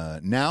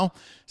now.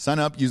 Sign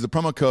up, use the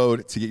promo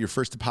code to get your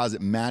first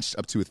deposit matched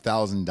up to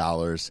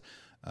 $1,000.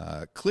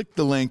 Click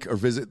the link or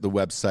visit the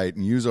website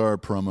and use our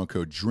promo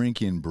code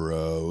Drinking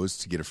Bros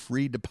to get a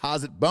free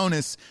deposit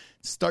bonus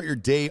Start your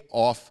day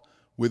off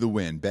with a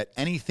win. Bet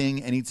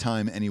anything,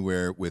 anytime,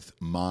 anywhere with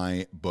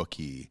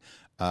MyBookie.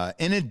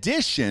 In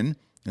addition,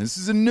 and this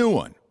is a new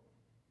one,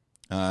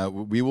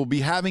 we will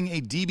be having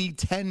a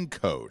DB10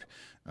 code,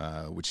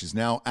 which is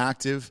now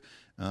active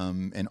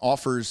and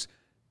offers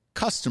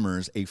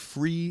customers a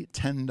free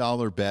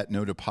 $10 bet,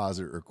 no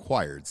deposit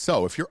required.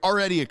 So if you're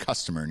already a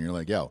customer and you're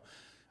like, yo,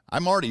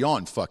 I'm already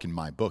on fucking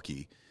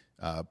MyBookie,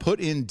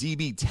 put in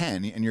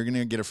DB10 and you're going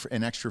to get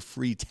an extra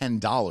free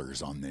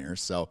 $10 on there.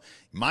 So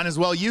you might as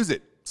well use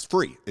it. It's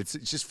free. It's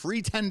just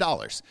free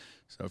 $10.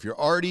 So if you're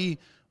already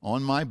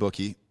on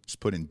MyBookie, just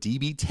put in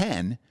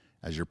DB10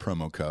 as your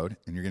promo code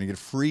and you're going to get a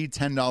free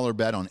 $10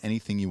 bet on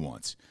anything you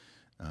want.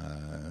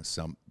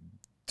 So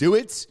do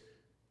it,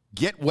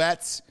 get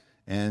wet,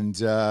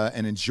 and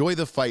enjoy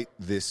the fight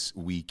this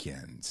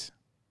weekend.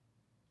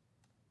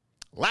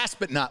 Last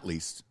but not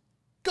least,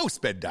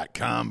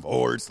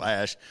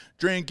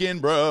 ghostbed.com/drinking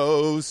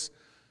bros.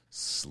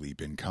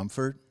 Sleep in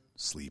comfort,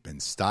 sleep in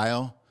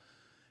style,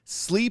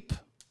 sleep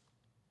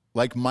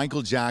like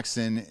Michael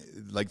Jackson,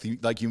 like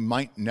you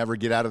might never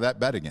get out of that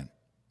bed again.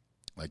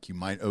 Like you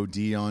might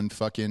OD on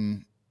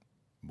fucking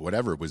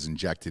whatever was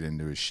injected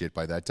into his shit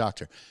by that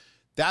doctor.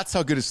 That's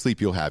how good a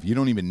sleep you'll have. You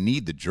don't even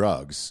need the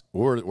drugs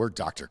or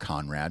Dr.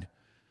 Conrad.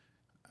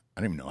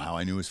 I don't even know how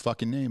I knew his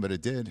fucking name, but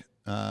it did.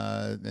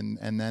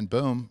 And then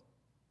boom.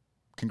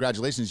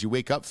 Congratulations, you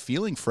wake up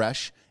feeling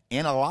fresh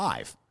and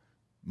alive.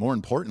 More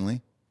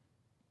importantly,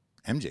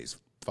 MJ's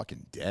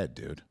fucking dead,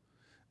 dude.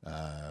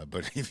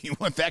 But if you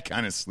want that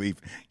kind of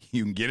sleep,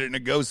 you can get it in a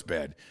ghost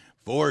bed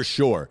for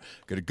sure.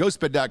 Go to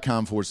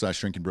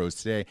ghostbed.com/drinking bros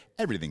today.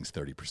 Everything's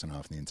 30%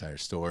 off in the entire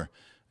store.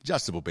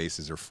 Adjustable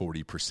bases are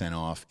 40%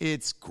 off.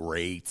 It's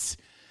great.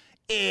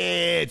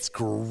 It's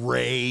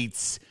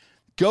great.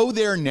 Go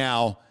there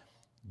now.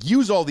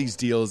 Use all these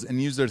deals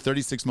and use their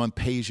 36-month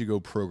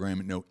pay-as-you-go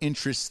program. No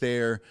interest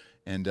there.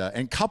 And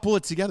couple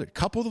it together.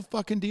 Couple the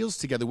fucking deals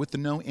together with the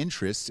no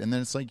interest. And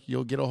then it's like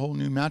you'll get a whole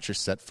new mattress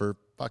set for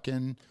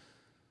fucking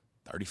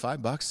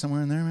 $35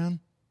 somewhere in there, man.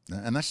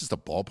 And that's just a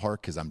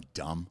ballpark because I'm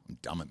dumb. I'm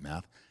dumb at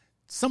math.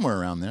 Somewhere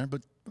around there.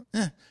 But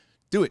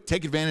do it.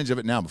 Take advantage of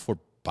it now before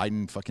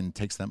Biden fucking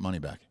takes that money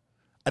back.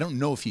 I don't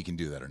know if he can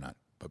do that or not.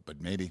 But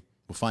maybe.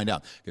 We'll find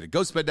out. Go to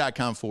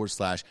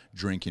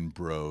ghostbed.com/drinking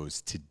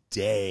bros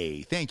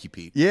today. Thank you,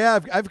 Pete. Yeah,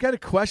 I've got a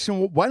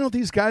question. Why don't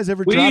these guys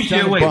ever drop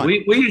down and bunt?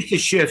 We used to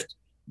shift,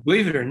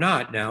 believe it or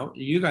not, now,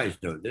 you guys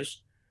know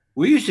this.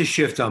 We used to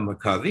shift on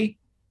McCovey.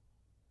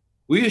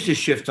 We used to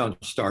shift on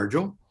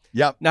Stargell.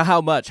 Yep. Now, how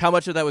much? How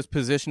much of that was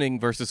positioning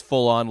versus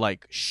full-on,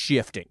 like,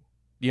 shifting?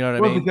 You know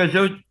what I mean?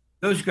 Because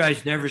those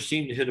guys never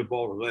seem to hit a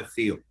ball to left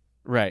field.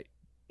 Right.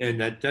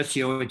 And that's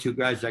the only two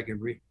guys I can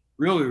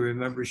really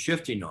remember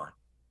shifting on.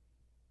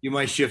 You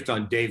might shift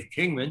on Dave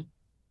Kingman.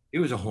 He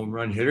was a home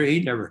run hitter. He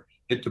never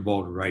hit the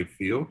ball to right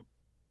field.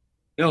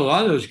 You know, a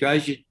lot of those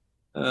guys,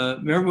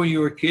 remember when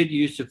you were a kid,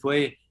 you used to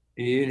play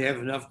and you didn't have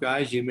enough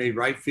guys, you made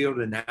right field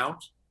and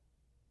out?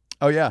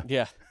 Oh, yeah.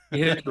 Yeah.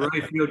 You hit the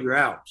right field, you're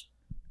out.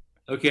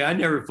 Okay, I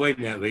never played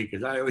in that league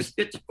because I always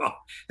hit the ball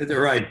in the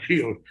right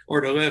field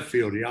or the left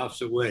field, the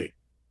opposite way.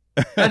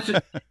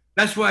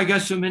 That's why I got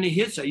so many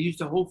hits. I used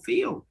the whole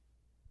field.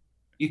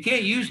 You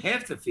can't use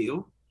half the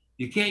field.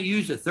 You can't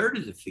use a third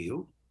of the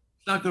field.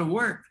 It's not going to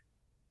work.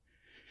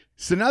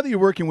 So now that you're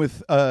working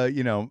with,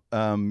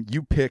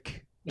 you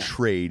pick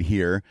trade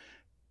here,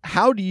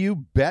 how do you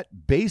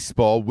bet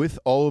baseball with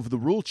all of the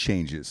rule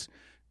changes?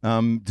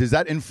 Does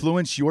that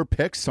influence your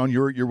picks on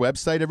your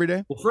website every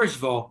day? Well, first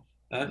of all,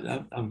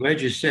 I'm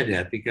glad you said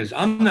that because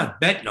I'm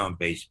not betting on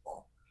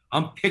baseball.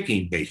 I'm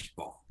picking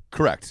baseball.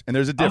 Correct. And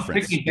there's a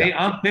difference.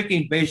 I'm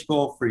picking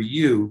baseball for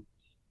you.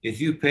 If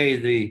you pay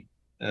the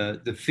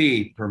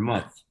fee per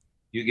month,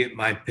 you get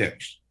my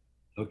picks.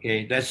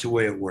 Okay, that's the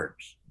way it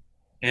works.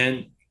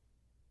 And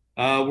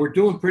we're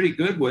doing pretty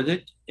good with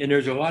it. And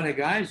there's a lot of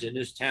guys in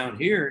this town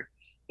here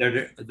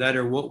that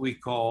are what we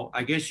call,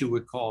 I guess you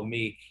would call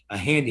me a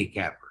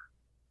handicapper.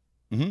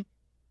 Mm-hmm.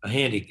 A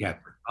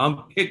handicapper.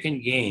 I'm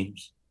picking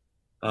games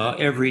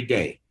every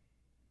day.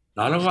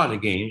 Not a lot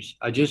of games.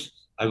 I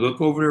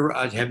look over there.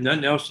 I have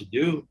nothing else to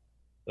do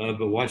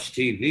but watch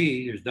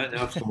TV. There's nothing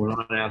else going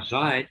on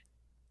outside.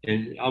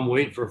 And I'm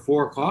waiting for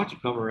 4 o'clock to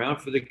come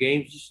around for the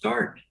games to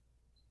start.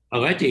 I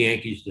like the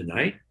Yankees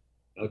tonight.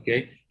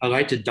 Okay. I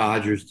like the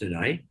Dodgers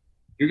tonight.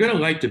 You're going to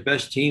like the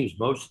best teams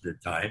most of the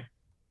time.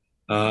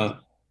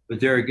 But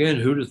there again,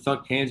 who'd have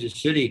thought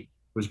Kansas City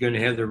was going to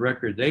have the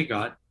record they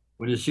got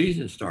when the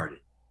season started?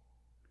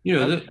 You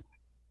know,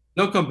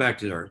 they'll come back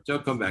to earth. They'll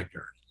come back to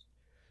earth.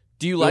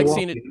 Do you like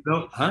seeing it?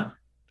 Huh?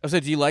 I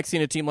said, do you like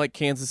seeing a team like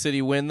Kansas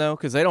City win though?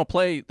 Because they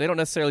don't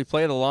necessarily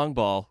play the long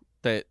ball,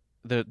 that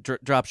the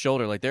drop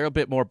shoulder. Like they're a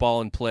bit more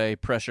ball and play,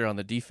 pressure on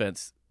the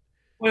defense.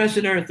 Well, that's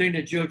another thing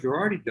that Joe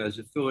Girardi does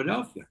at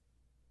Philadelphia.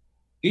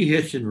 He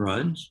hits and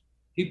runs.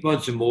 He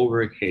bunts them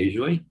over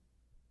occasionally.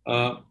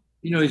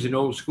 He's an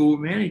old school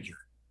manager.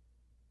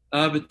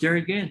 But there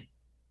again,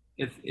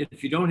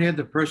 if you don't have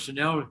the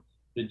personnel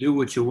to do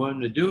what you want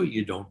them to do,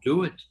 you don't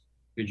do it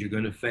because you're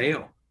going to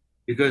fail.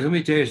 Because let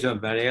me tell you something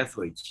about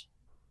athletes,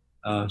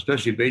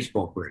 especially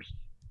baseball players.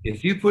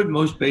 If you put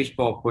most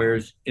baseball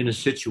players in a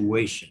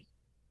situation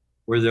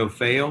where they'll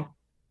fail,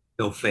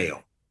 they'll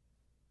fail.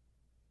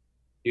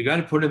 You got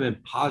to put them in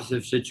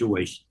positive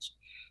situations.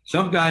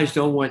 Some guys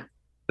don't want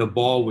the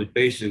ball with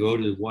bases go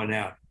to the one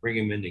out, bring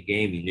him in the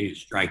game. You need a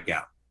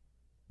strikeout.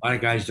 A lot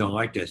of guys don't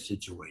like that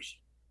situation.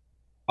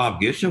 Bob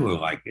Gibson would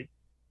like it.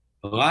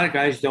 A lot of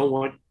guys don't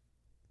want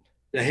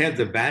to have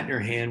the bat in their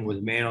hand with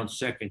a man on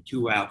second,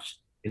 2 outs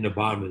in the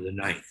bottom of the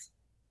ninth.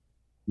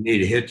 You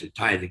need a hit to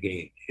tie the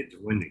game, hit to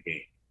win the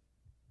game.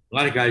 A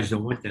lot of guys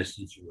don't want that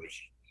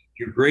situation.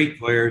 Your great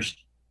players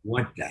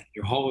want that.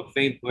 Your Hall of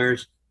Fame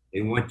players,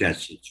 they want that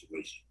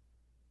situation.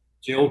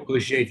 It's the old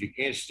cliche, if you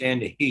can't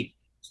stand the heat,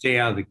 stay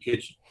out of the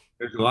kitchen.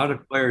 There's a lot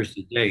of players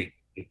today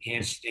that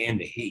can't stand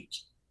the heat.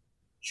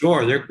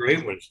 Sure, they're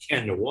great when it's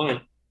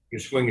 10-1.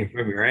 You're swinging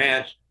from your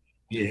ass.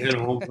 You hit a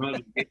home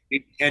run, you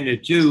get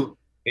 10-2,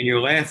 and you're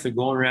laughing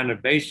going around the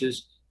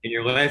bases, and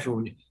you're laughing.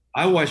 When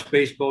I watched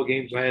baseball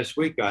games last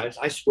week, guys.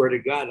 I swear to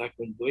God, I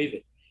couldn't believe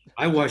it.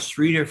 I watched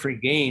 3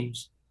 different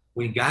games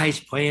when guys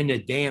playing the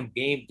damn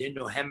game didn't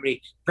know how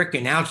many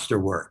freaking outs there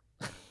were.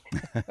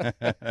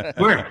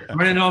 We're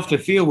running off the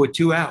field with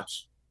 2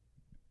 outs.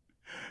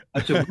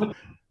 I said,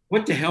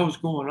 what the hell is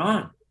going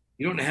on?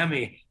 You don't know how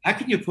many. How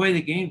can you play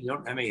the game? You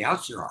don't know how many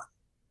outs there are.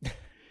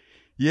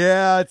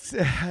 Yeah,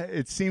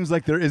 it seems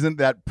like there isn't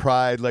that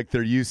pride like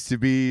there used to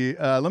be.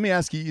 Let me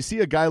ask you, you see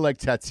a guy like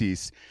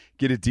Tatis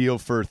get a deal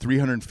for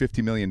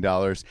 $350 million.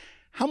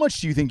 How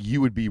much do you think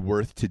you would be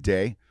worth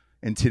today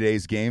in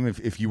today's game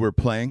if you were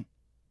playing?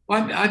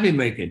 Well, I'd be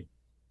making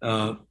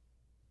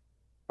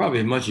probably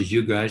as much as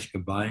you guys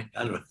combined.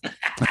 I don't know.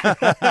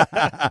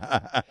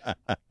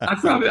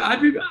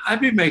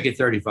 I'd be making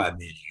 $35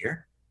 million a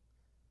year.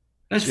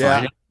 That's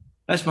fine.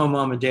 That's my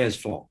mom and dad's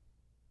fault.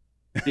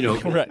 You know,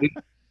 Right.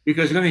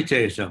 Because let me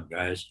tell you something,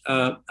 guys.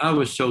 I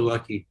was so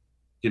lucky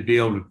to be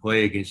able to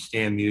play against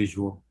Stan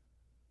Musial,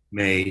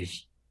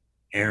 Mays,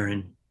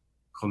 Aaron,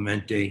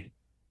 Clemente,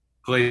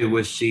 play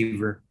with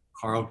Seaver,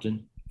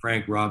 Carlton,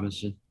 Frank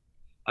Robinson.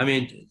 I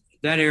mean,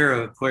 that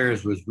era of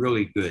players was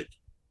really good.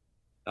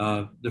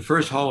 The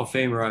first Hall of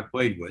Famer I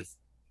played with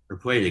or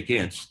played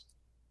against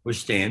was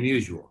Stan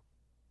Musial.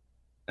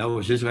 That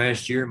was his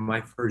last year,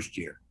 my first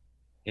year.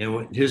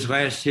 And his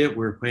last hit, we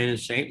were playing in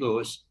St.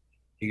 Louis.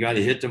 He got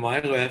a hit to my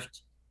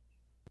left.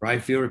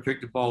 Right fielder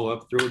picked the ball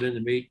up, threw it into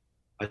me.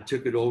 I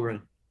took it over,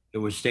 and it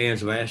was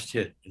Stan's last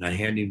hit, and I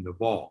handed him the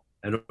ball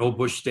at Old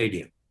Busch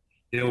Stadium.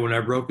 You know, when I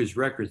broke his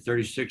record,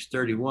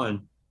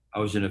 36-31, I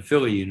was in a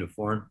Philly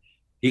uniform.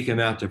 He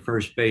came out to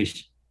first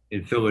base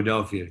in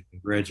Philadelphia to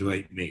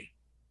congratulate me.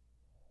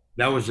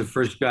 That was the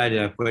first guy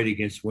that I played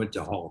against went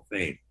to Hall of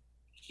Fame,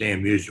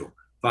 Stan Musial.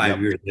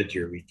 5 years that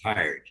year,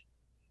 retired.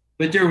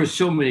 But there were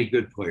so many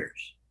good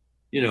players.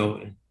 You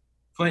know,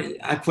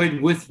 I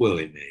played with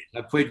Willie Mays.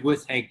 I played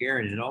with Hank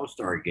Aaron in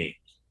All-Star games,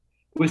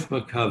 with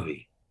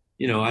McCovey.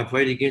 You know, I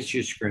played against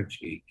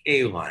Yastrzemski,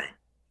 K-Line.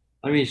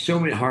 I mean, so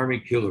many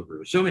Harmon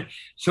Killebrew,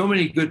 so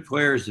many good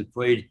players that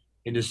played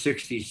in the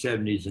 60s,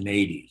 70s, and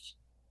 80s.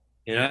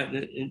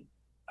 And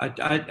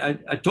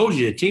I told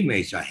you the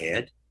teammates I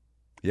had.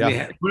 Yeah. I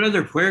mean, what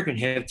other player can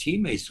have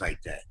teammates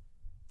like that?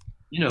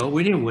 You know,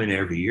 we didn't win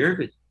every year,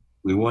 but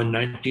we won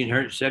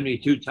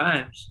 1,972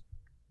 times.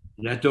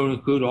 And that don't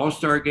include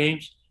all-star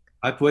games.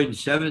 I played in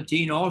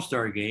 17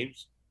 all-star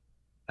games.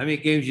 How many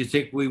games do you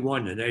think we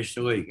won in the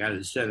National League out of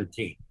the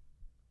 17?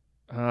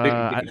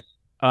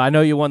 I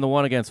know you won the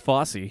one against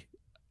Fosse.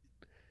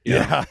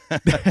 Yeah.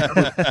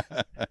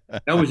 That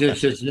was in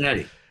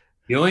Cincinnati.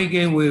 The only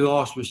game we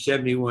lost was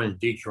 71 in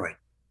Detroit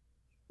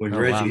when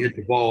Reggie hit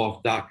the ball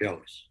off Doc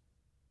Ellis.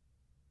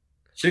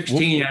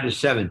 16 out of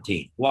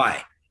 17.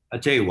 Why? I'll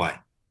tell you why.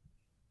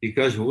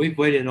 Because when we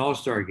played in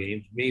all-star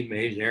games, me,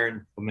 Mays,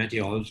 Aaron, Clemente,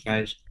 all those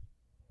guys,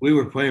 we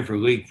were playing for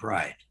league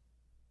pride.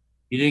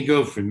 You didn't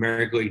go from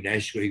American League,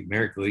 National League,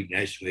 American League,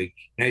 National League,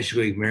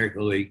 National League,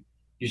 American League.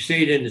 You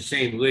stayed in the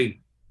same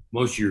league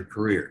most of your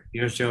career.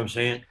 You understand what I'm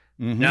saying?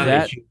 Mm-hmm.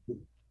 Now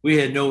we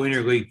had no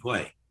interleague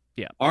play.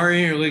 Yeah. Our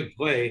interleague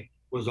play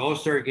was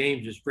all-star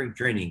games and spring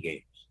training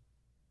games.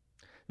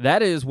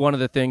 That is one of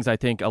the things I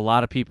think a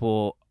lot of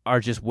people are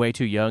just way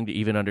too young to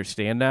even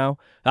understand now.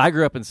 I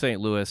grew up in St.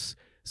 Louis,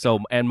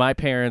 and my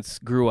parents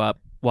grew up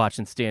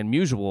watching Stan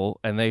Musial,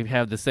 and they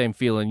have the same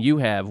feeling you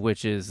have,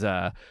 which is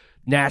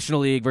National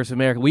League versus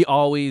America.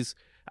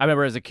 I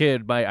remember as a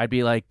kid, I'd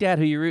be like, "Dad,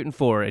 who you rooting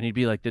for?" And he'd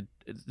be like, "The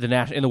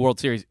in the World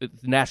Series, the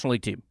National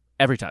League team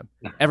every time,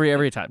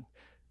 every time."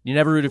 You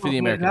never rooted for the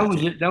American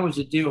League. That was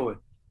the deal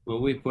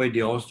when we played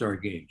the All-Star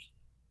games.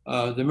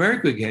 The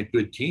American League had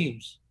good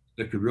teams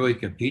that could really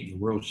compete in the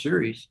World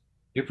Series.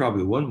 They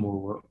probably won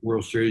more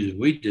World Series than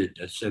we did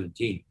that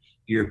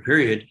 17-year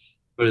period.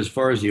 But as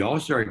far as the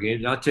All-Star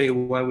games, I'll tell you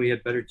why we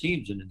had better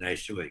teams in the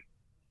National League.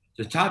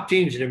 The top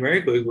teams in the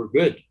American League were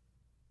good,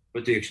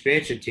 but the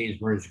expansion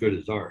teams weren't as good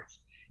as ours.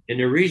 And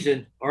the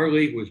reason our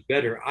league was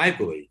better, I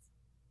believe,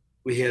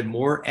 we had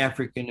more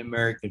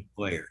African-American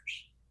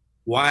players.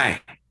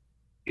 Why?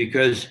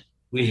 Because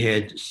we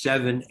had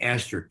 7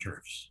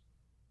 AstroTurfs.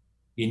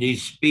 You need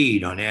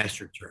speed on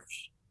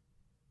AstroTurfs.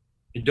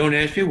 And don't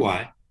ask me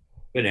why,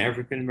 but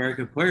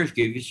African-American players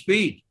give you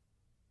speed.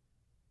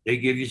 They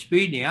give you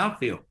speed in the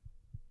outfield.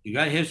 You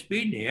got to have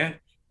speed in the air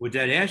with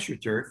that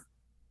AstroTurf.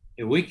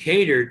 And we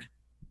catered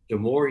to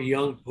more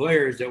young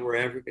players that were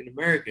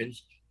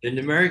African-Americans than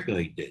the American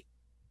League did.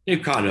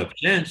 They've caught up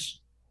since.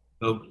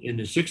 So in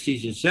the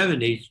 60s and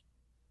 70s,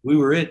 we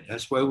were it.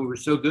 That's why we were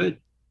so good.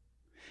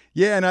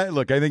 Yeah, and I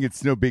think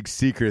it's no big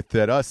secret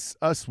that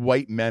us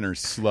white men are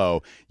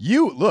slow.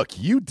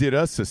 You did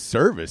us a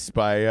service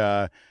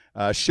by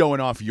showing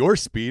off your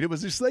speed. It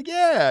was just like,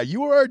 yeah,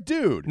 you were our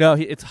dude. No,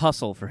 it's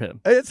hustle for him.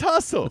 It's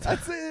hustle.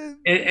 That's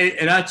it.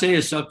 And I'll tell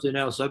you something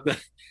else.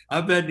 I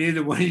bet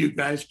neither one of you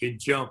guys can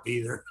jump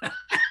either.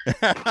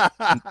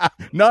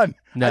 None.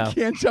 No. I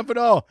can't jump at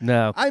all.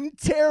 No. I'm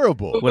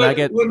terrible. When I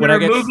get when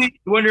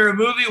they're a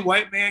movie,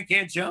 white man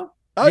can't jump.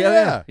 Oh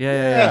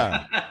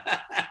Yeah.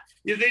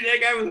 You think that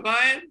guy was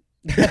lying?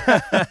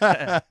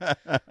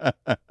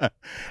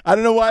 I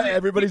don't know why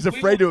everybody's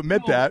afraid to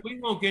admit that. We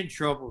won't get in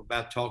trouble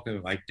about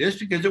talking like this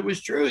because it was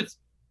truth.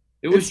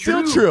 It's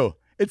still true.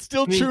 It's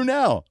still true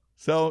now.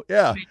 So,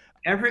 yeah.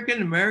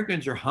 African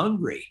Americans are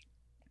hungry.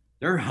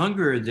 They're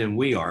hungrier than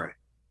we are.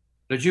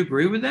 Don't you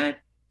agree with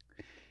that?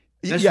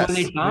 That's yes. why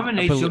they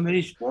dominate so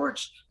many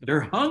sports. They're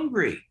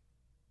hungry.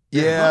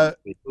 Yeah.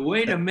 Hungry. The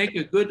way to make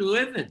a good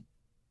living.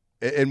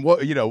 And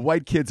what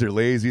white kids are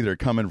lazy. They're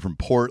coming from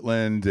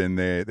Portland, and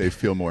they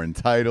feel more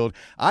entitled.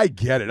 I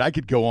get it. I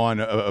could go on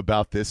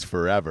about this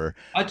forever.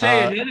 I'll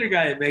tell you another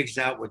guy that makes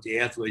out with the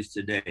athletes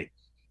today.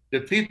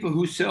 The people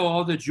who sell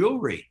all the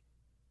jewelry.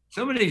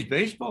 Some of these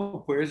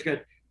baseball players got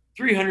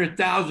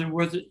 $300,000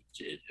 worth of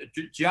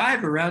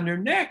jive around their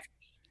neck.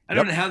 I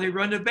don't know how they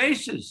run the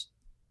bases.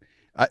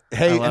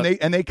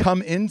 And they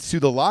come into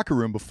the locker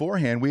room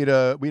beforehand. We had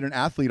an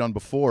athlete on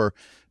before.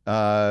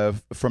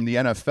 From the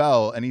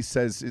NFL, and he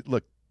says,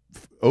 look,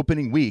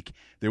 opening week,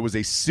 there was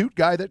a suit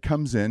guy that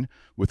comes in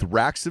with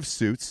racks of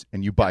suits,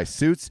 and you buy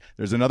suits.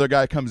 There's another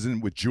guy comes in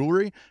with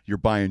jewelry. You're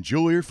buying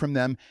jewelry from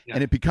them,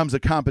 and it becomes a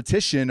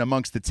competition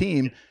amongst the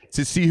team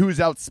to see who's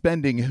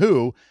outspending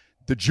who.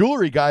 The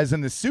jewelry guys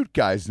and the suit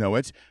guys know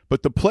it,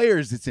 but the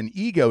players, it's an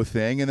ego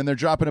thing, and then they're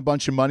dropping a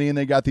bunch of money, and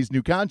they got these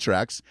new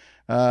contracts.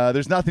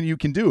 There's nothing you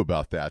can do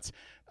about that.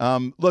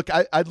 Look,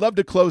 I'd love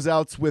to close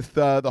out with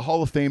the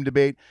Hall of Fame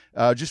debate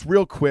just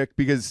real quick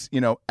because,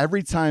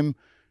 every time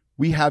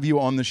we have you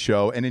on the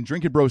show and in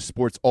Drinking Bros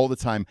Sports all the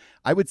time,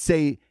 I would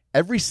say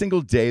every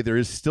single day there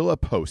is still a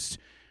post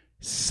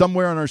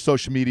somewhere on our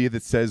social media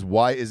that says,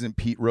 why isn't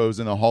Pete Rose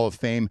in the Hall of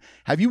Fame?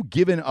 Have you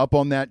given up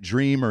on that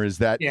dream, or is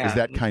that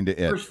kind of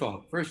it? First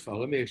of all,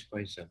 let me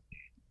explain something.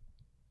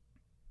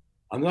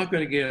 I'm not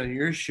going to get on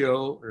your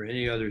show or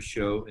any other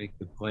show and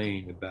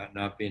complain about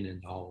not being in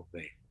the Hall of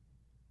Fame.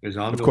 Because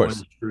I'm the one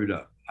that screwed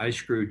up. I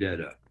screwed that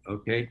up,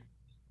 okay?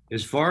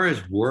 As far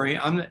as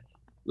worrying,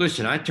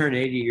 listen, I turned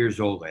 80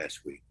 years old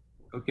last week,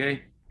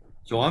 okay?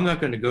 So I'm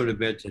not going to go to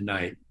bed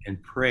tonight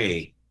and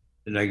pray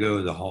that I go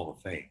to the Hall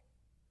of Fame.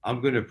 I'm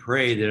going to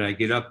pray that I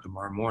get up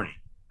tomorrow morning.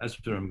 That's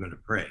what I'm going to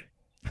pray.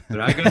 But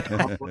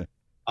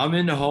I'm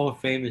in the Hall of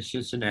Fame in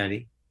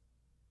Cincinnati.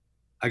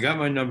 I got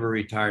my number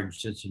retired in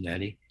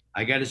Cincinnati.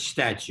 I got a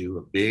statue,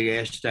 a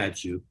big-ass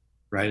statue,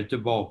 right at the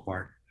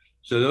ballpark.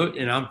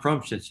 And I'm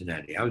from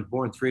Cincinnati. I was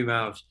born 3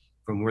 miles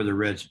from where the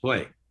Reds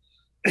play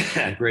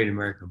at Great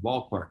American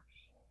Ballpark.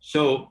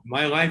 So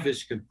my life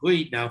is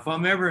complete. Now, if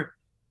I'm ever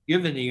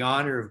given the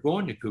honor of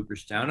going to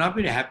Cooperstown, I'll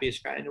be the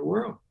happiest guy in the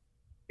world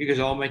because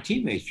all my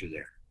teammates are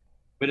there.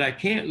 But I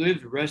can't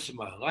live the rest of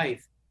my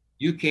life.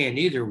 You can't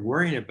either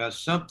worrying about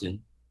something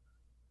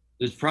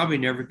that's probably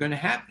never going to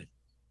happen.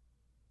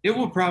 It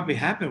will probably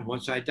happen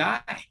once I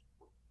die,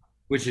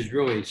 which is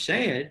really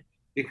sad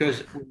because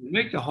when you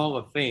make the Hall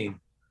of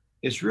Fame,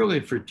 it's really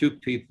for 2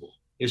 people.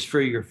 It's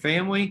for your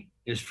family.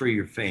 It's for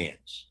your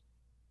fans.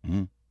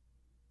 Mm-hmm.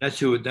 That's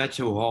who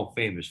Hall of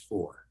Fame is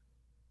for.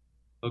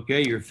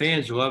 Okay, your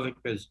fans love it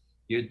because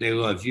they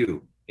love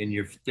you, and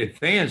the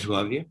fans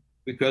love you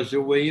because of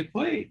the way you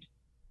played.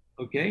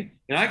 Okay,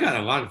 and I got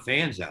a lot of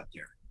fans out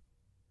there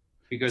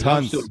because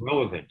Tons. I'm still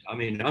relevant. I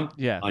mean, I'm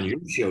on your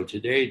show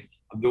today.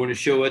 I'm doing a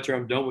show after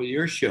I'm done with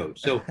your show.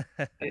 So.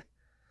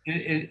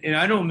 And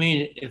I don't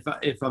mean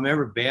if I'm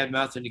ever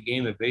bad-mouthing the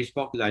game of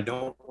baseball, because I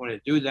don't want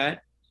to do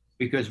that.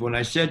 Because when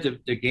I said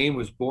the game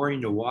was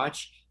boring to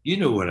watch, you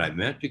know what I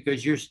meant,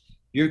 because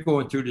you're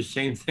going through the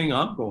same thing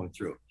I'm going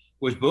through.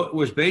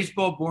 Was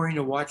baseball boring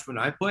to watch when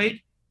I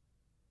played?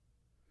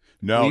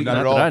 No, not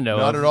at all.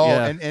 Not at all.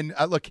 Yeah. And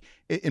look,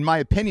 in my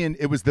opinion,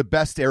 it was the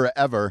best era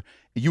ever.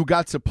 You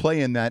got to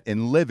play in that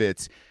and live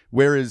it.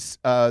 Whereas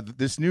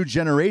this new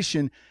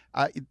generation,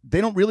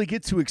 they don't really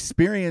get to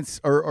experience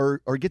or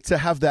get to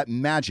have that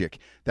magic,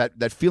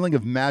 that feeling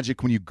of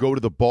magic when you go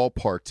to the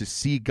ballpark to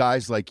see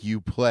guys like you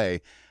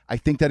play. I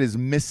think that is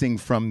missing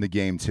from the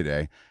game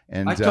today.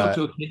 And I talked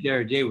to a kid the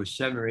other day who was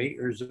 7 or 8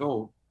 years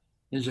old.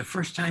 It was the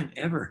first time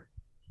ever.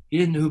 He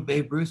didn't know who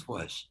Babe Ruth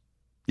was.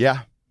 Yeah.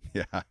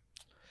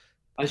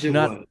 I said,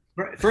 "What?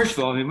 First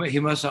of all, he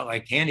must not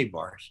like candy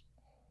bars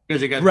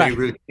because they got Right. Babe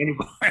Ruth candy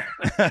bar.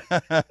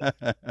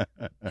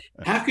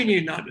 How can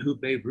you not know who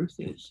Babe Ruth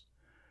is?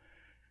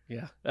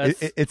 Yeah.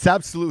 It's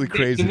absolutely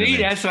crazy. To me,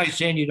 that's like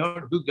saying you don't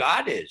know who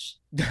God is.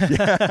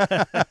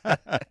 Yeah.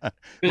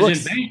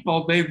 Because in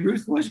baseball, Babe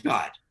Ruth was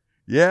God.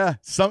 Yeah,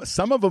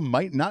 some of them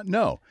might not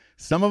know.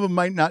 Some of them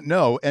might not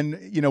know. And,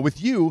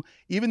 with you,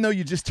 even though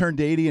you just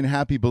turned 80 and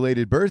happy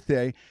belated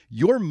birthday,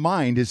 your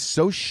mind is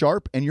so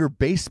sharp and your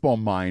baseball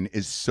mind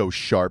is so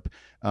sharp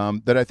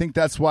that I think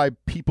that's why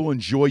people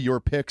enjoy your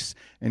picks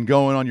and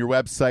going on your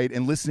website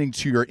and listening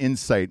to your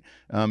insight.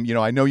 I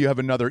know you have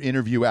another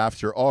interview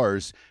after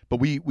ours, but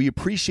we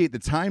appreciate the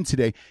time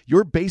today.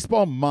 Your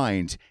baseball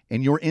mind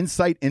and your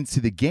insight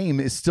into the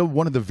game is still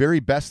one of the very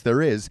best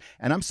there is.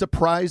 And I'm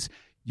surprised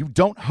you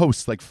don't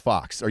host like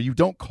Fox or you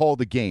don't call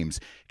the games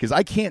because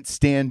I can't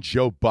stand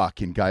Joe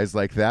Buck and guys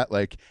like that.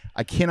 Like,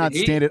 I cannot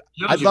stand it.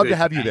 Joe's I'd a love good to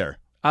have guy. you there.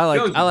 I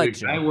like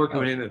Joe. I worked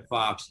with him at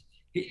Fox.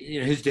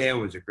 His dad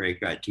was a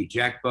great guy too.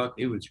 Jack Buck,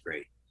 he was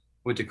great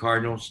with the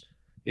Cardinals.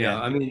 Yeah.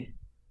 I mean,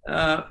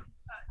 I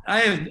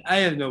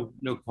have no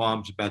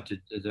qualms about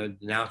the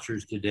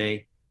announcers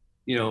today.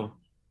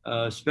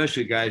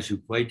 Especially guys who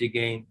played the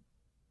game.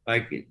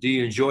 Like, do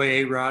you enjoy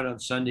A-Rod on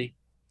Sunday?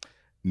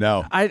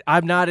 No.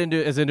 I'm not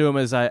as into him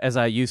as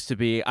I used to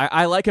be.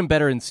 I like him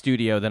better in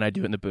studio than I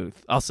do in the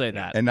booth. I'll say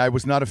that. And I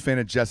was not a fan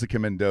of Jessica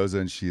Mendoza,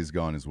 and she is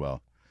gone as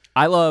well.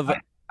 I love.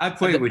 I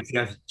played with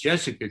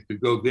Jessica could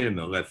go get him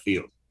in left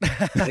field.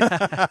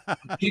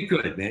 She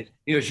could, man.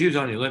 She was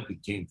on the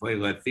Olympic team, played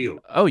left field.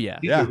 Oh yeah.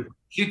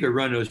 She could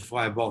run those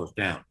fly balls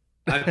down.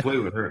 I played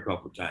with her a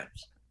couple of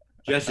times.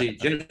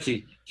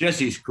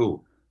 Jesse's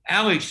cool.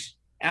 Alex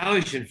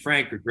and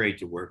Frank are great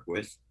to work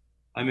with.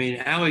 I mean,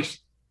 Alex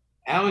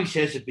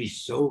has to be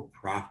so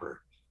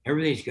proper.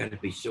 Everything's got to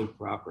be so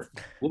proper.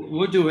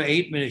 We'll do an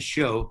 8-minute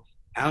show.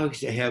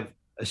 Alex will have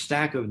a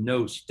stack of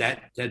notes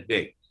that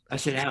big. I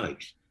said,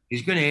 Alex,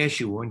 he's going to ask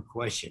you one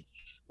question.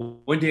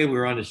 One day we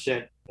were on the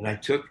set, and I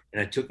took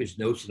his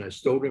notes and I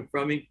stole them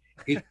from him.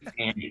 He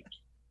panicked.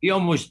 He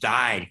almost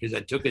died because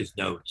I took his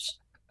notes.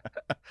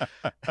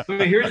 I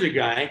mean, here's a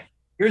guy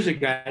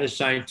that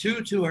signed two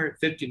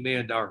 $250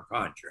 million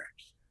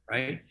contracts,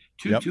 right?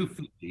 Two Yep.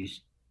 250s,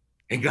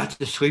 and got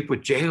to sleep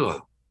with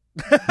J-Lo.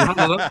 How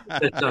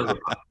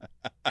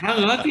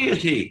lucky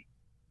is he?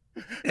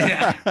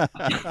 Yeah.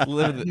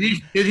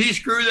 Did he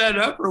screw that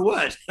up or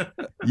what?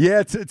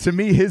 Yeah, to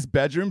me, his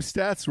bedroom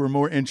stats were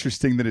more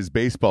interesting than his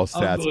baseball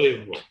stats.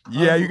 Unbelievable.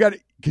 Yeah, you got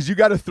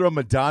to throw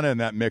Madonna in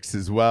that mix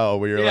as well.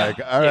 Where you're like,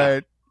 all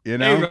right,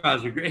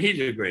 A-Rod's he's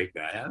a great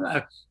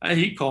guy.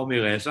 He called me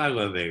last. I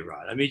love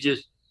A-Rod. I mean,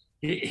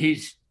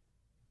 he's.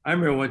 I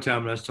remember one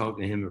time when I was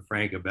talking to him and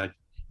Frank about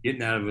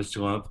getting out of a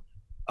slump,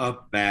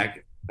 up,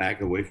 back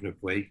away from the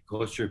plate,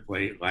 closer to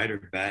plate,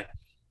 lighter bat,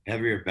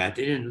 heavier bat.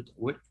 They didn't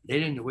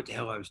know what the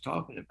hell I was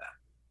talking about.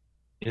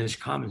 And it's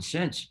common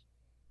sense.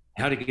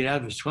 How to get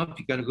out of a slump,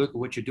 you got to look at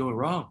what you're doing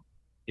wrong.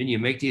 Then you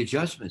make the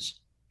adjustments.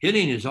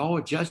 Hitting is all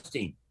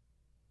adjusting.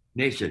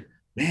 And they said,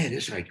 man,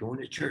 it's like going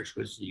to church.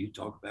 Listen to you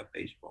talk about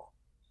baseball.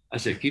 I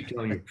said, keep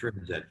telling your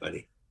friends that,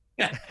 buddy.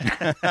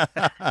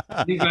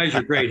 You guys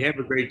are great. Have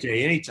a great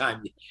day.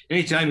 Anytime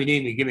you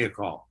need me, give me a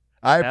call.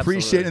 I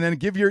appreciate it. And then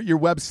give your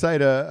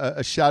website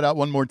a shout out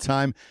one more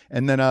time,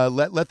 and then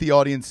let the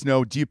audience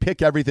know. Do you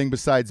pick everything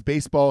besides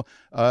baseball?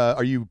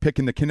 Are you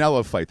picking the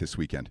Canelo fight this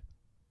weekend?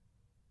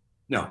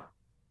 No.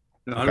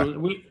 Okay.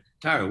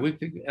 We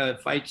pick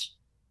fights.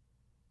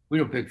 We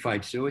don't pick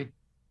fights, do we?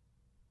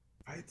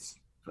 Fights.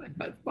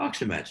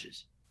 Boxing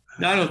matches.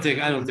 No, I don't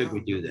think we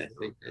do that.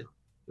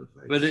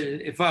 But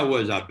if I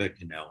was, I'd bet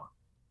Canelo.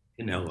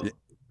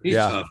 He's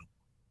tough.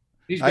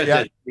 He got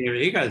a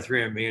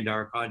 $300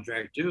 million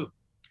contract too.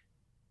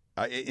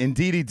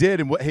 Indeed, he did.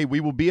 And hey,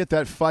 we will be at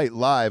that fight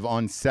live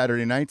on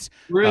Saturday nights.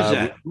 Where is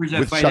that? Where's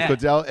that with fight Chuck at?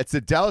 Liddell. It's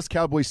at Dallas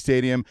Cowboys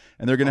Stadium,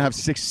 and they're going to have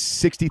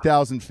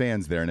 60,000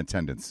 fans there in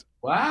attendance.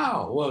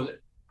 Wow. Well,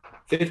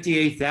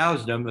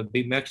 58,000 of them would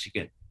be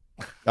Mexican.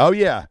 Oh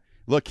yeah,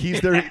 look,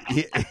 he's there.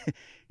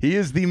 He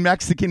is the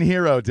Mexican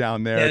hero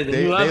down there. Yeah,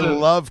 they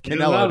love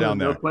Canelo down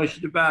there. No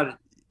question about it.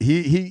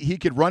 He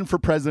could run for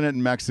president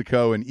in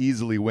Mexico and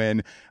easily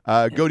win.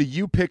 Go to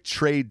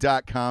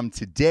youpictrade.com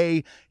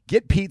today.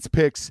 Get Pete's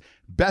picks,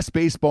 best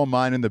baseball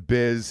mind in the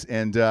biz,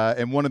 and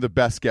one of the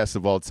best guests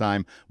of all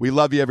time. We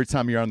love you every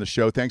time you're on the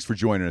show. Thanks for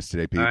joining us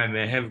today, Pete. All right,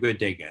 man. Have a good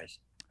day, guys.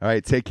 All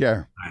right, take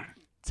care. All right.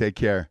 Take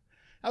care.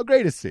 How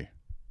great is he?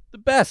 The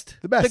best.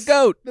 The best. The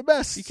GOAT. The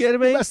best. You kidding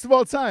me? The best of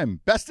all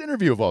time. Best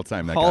interview of all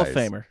time. That Hall guy of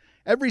is. Famer.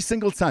 Every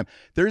single time.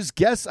 There's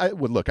guests.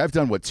 Look, I've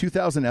done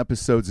 2,000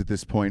 episodes at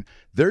this point.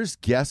 There's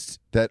guests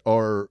that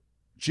are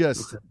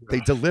just,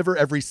 they deliver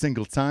every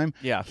single time.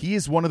 Yeah. He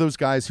is one of those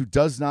guys who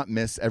does not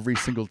miss every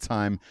single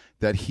time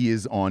that he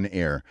is on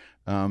air.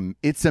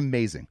 It's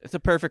amazing. It's a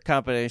perfect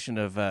combination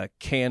of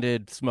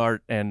candid,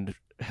 smart, and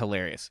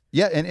hilarious.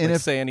 Yeah. And Like,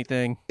 if say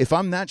anything. if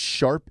I'm that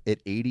sharp at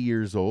 80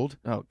 years old,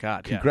 Oh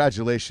God. Yeah.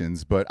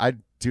 congratulations. But I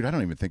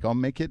don't even think I'll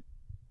make it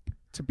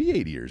to be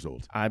 80 years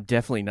old. I'm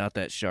definitely not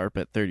that sharp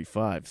at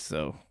 35.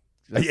 So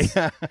That's,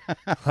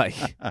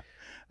 like,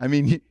 I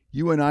mean,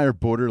 you and I are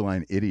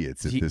borderline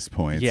idiots at this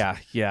point. yeah.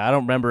 I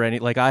don't remember any.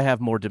 Like, I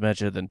have more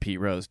dementia than Pete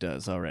Rose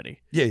does already.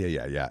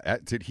 Yeah.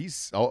 Dude,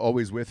 he's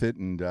always with it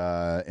and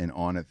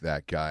on it.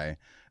 That guy.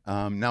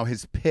 Now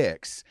his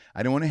picks,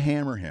 I don't want to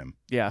hammer him.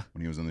 Yeah.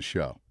 When he was on the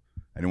show,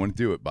 I didn't want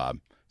to do it, Bob.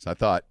 So I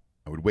thought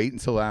I would wait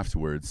until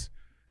afterwards,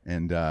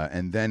 and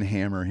then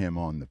hammer him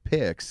on the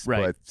picks.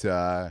 Right.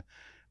 But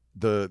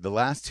the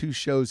last two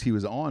shows he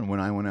was on when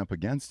I went up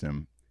against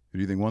him, who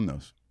do you think won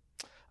those?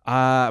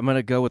 I'm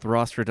gonna go with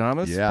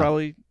Rostradamus. Yeah.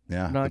 Probably.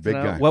 Yeah, the knocked big it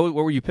out. guy. What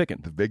were you picking?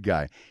 The big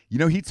guy. You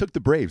know, he took the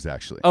Braves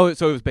actually. Oh,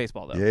 so it was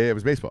baseball though. Yeah, it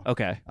was baseball.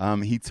 Okay.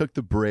 He took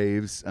the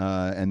Braves,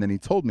 and then he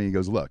told me, he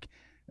goes, look,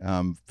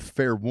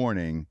 fair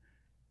warning,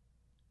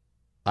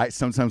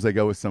 sometimes I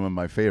go with some of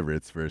my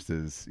favorites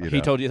versus, you know.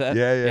 He told you that?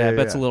 Yeah. I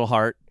bet it's a little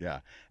heart. Yeah.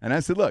 And I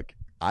said, look,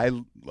 I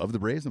love the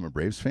Braves. I'm a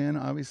Braves fan,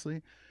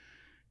 obviously.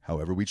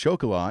 However, we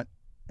choke a lot,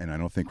 and I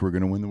don't think we're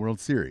going to win the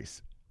World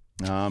Series.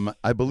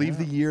 I believe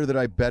the year that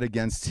I bet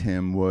against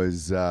him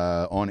was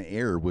on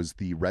air was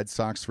the Red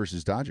Sox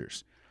versus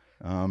Dodgers.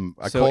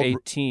 I called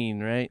 18,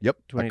 right? Yep.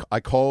 20. I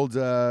called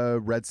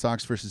Red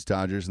Sox versus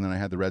Dodgers, and then I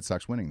had the Red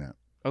Sox winning that.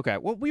 Okay.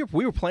 Well, we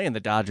were playing the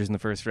Dodgers in the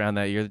first round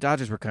that year. The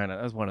Dodgers were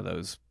that was one of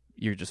those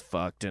you're just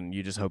fucked and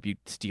you just hope you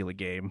steal a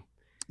game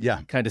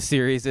Yeah. kind of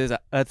series. There's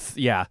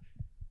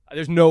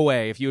no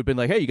way if you had been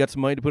like, hey, you got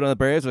some money to put on the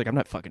Braves, like, I'm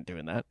not fucking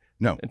doing that.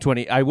 No. In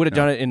 20, I would have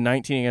done it in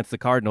 19 against the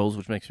Cardinals,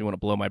 which makes me want to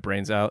blow my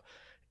brains out.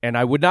 And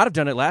I would not have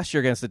done it last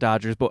year against the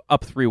Dodgers, but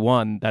up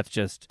 3-1, that's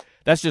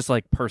just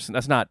like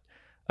that's not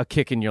a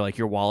kick in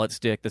your wallet's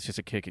dick. That's just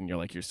a kick in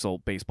your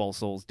baseball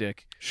soul's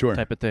dick. Sure.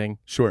 Type of thing.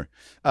 Sure.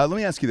 Let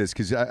me ask you this,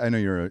 because I know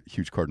you're a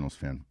huge Cardinals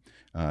fan.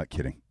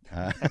 Kidding.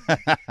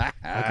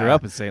 I grew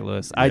up in St.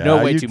 Louis. I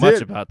know way too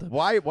much about them.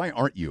 Why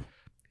aren't you?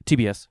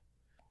 TBS.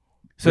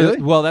 So,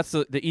 Really? well, that's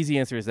the easy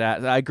answer is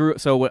that I grew.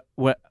 So,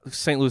 what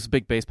St. Louis is a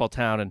big baseball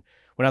town, and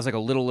when I was like a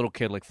little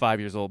kid, like 5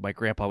 years old, my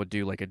grandpa would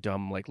do like a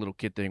dumb like little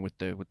kid thing with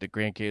the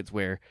grandkids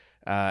where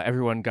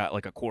everyone got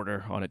like a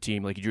quarter on a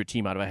team. Like you drew a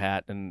team out of a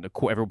hat, and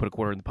everyone put a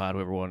quarter in the pot.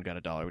 Whoever won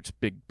got $1, which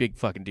is big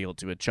fucking deal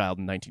to a child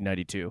in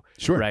 1992.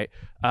 Sure. Right.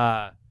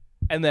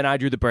 And then I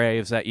drew the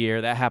Braves that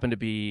year. That happened to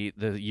be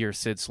the year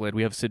Sid slid.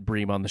 We have Sid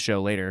Bream on the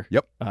show later.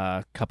 Yep.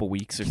 Couple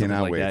weeks or Cannot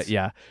something like wait. that.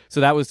 Yeah. So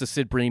that was the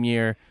Sid Bream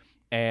year,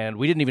 and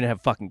we didn't even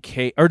have fucking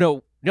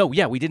cable.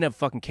 We didn't have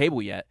fucking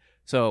cable yet.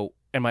 So,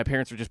 and my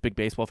parents were just big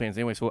baseball fans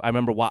anyway. So I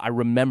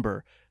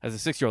remember as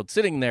a 6-year-old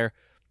sitting there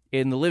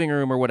in the living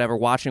room or whatever,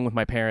 watching with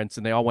my parents,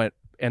 and they all went,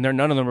 and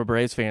none of them are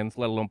Braves fans,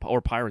 let alone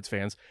or Pirates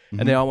fans,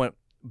 and they all went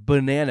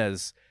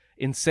bananas,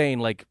 insane.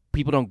 Like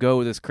people don't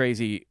go this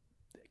crazy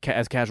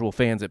as casual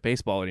fans at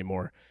baseball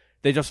anymore.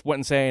 They just went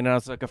insane, and I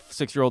was like a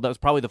 6-year-old. That was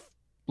probably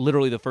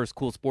literally the first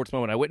cool sports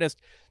moment I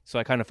witnessed. So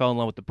I kind of fell in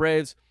love with the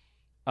Braves.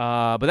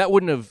 But that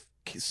wouldn't have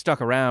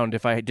stuck around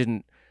if I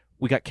didn't.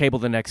 We got cable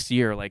the next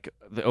year, like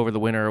over the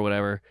winter or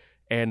whatever,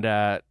 and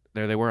there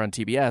they were on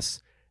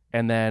TBS.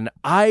 And then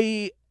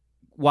I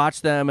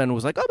watched them and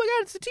was like, "Oh my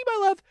god, it's the team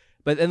I love!"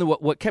 But then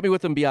what kept me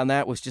with them beyond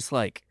that was just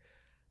like,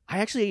 I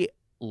actually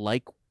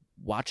like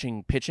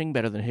watching pitching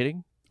better than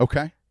hitting.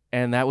 Okay.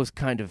 And that was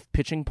kind of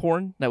pitching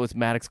porn. That was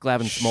Maddox,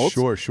 Glavine,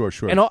 Smoltz.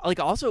 Sure. And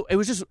also, it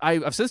was just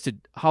I've said this to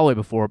Holloway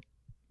before.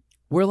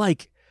 We're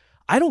like,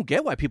 I don't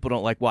get why people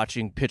don't like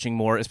watching pitching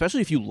more,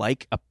 especially if you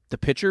like the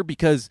pitcher,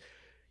 because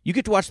you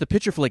get to watch the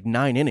pitcher for like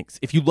 9 innings.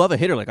 If you love a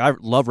hitter, like I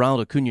love Ronald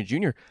Acuna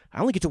Jr.,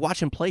 I only get to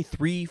watch him play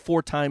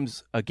 3-4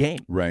 times a game.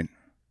 Right.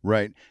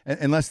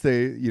 Unless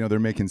they're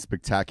making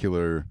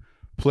spectacular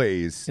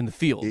plays In the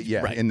field.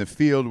 Yeah, right. in the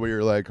field where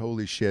you're like,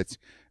 holy shit,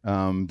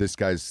 this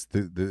guy's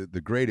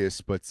the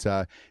greatest. But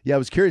I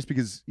was curious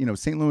because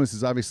St. Louis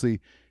is obviously,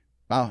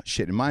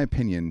 in my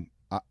opinion,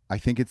 I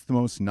think it's the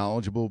most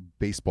knowledgeable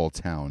baseball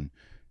town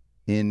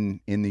in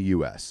the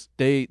U.S.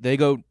 They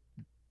go.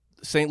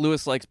 St.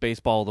 Louis likes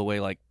baseball the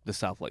way like the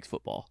South likes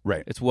football.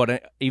 Right. It's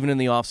even in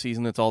the off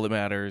season, that's all that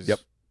matters. Yep.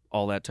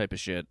 All that type of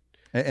shit.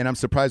 And I'm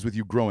surprised with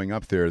you growing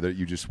up there that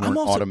you just weren't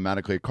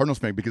automatically a Cardinals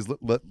fan, because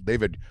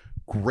they've had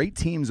great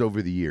teams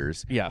over the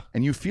years. Yeah.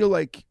 And you feel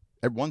like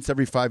once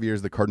every 5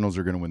 years the Cardinals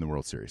are going to win the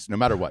World Series, no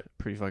matter what.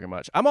 Pretty fucking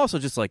much. I'm also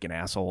just like an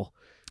asshole.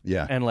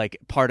 Yeah. And like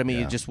part of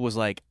me just was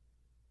like,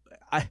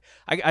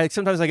 I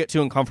sometimes I get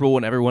too uncomfortable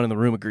when everyone in the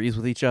room agrees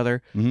with each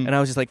other, and I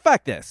was just like,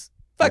 fuck this.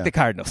 Fuck the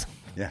Cardinals.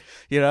 Yeah.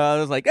 I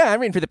was like, I'm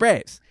rooting for the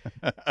Braves.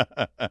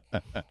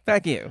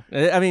 Fuck you.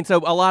 I mean, so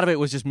a lot of it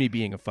was just me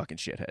being a fucking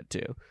shithead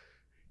too.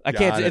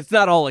 It's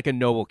not all like a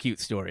noble, cute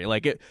story.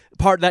 Like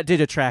part that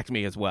did attract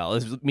me as well.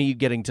 It was me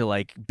getting to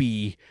like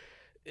be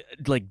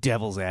like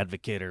devil's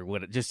advocate or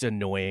what, just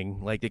annoying.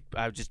 Like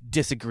I was just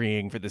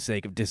disagreeing for the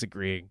sake of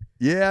disagreeing.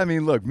 Yeah, I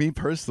mean, look, me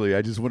personally,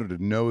 I just wanted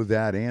to know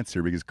that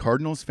answer, because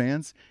Cardinals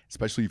fans,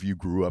 especially if you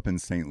grew up in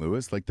St.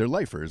 Louis, like they're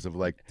lifers of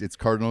like it's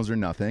Cardinals or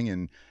nothing,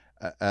 and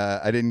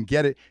I didn't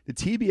get it. The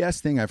TBS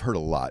thing I've heard a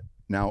lot.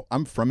 Now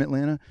I'm from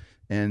Atlanta,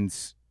 and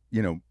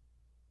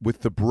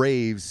with the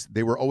Braves,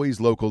 they were always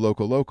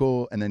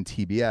local, and then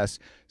TBS.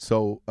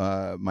 So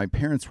my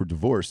parents were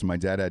divorced, and my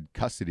dad had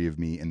custody of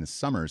me in the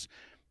summers.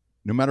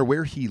 No matter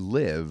where he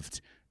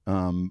lived,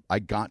 I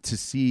got to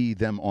see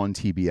them on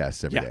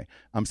TBS every day.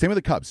 Same with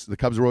the Cubs. The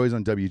Cubs were always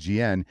on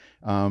WGN,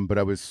 but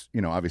I was,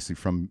 obviously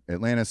from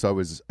Atlanta, so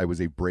I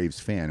was a Braves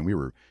fan, and we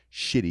were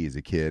shitty as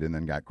a kid, and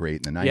then got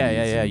great in the 90s.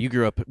 Yeah. You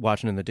grew up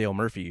watching in the Dale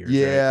Murphy years.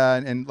 Yeah,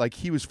 right? and like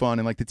he was fun,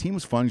 and like the team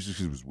was fun just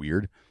because it was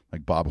weird.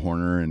 Like Bob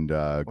Horner and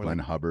Glenn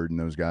Hubbard and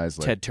those guys.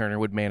 Like, Ted Turner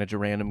would manage a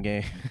random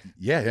game.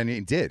 Yeah, and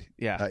he did.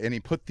 Yeah. And he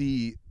put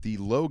the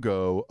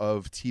logo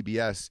of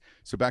TBS.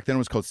 So back then it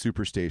was called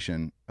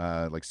Superstation,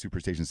 like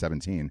Superstation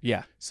 17.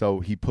 Yeah.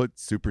 So he put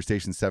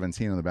Superstation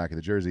 17 on the back of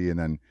the jersey, and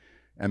then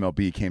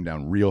MLB came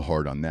down real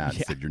hard on that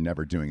and said, you're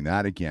never doing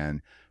that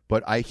again.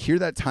 But I hear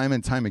that time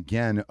and time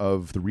again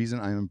of the reason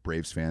I'm a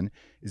Braves fan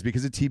is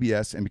because of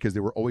TBS and because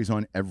they were always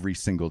on every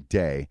single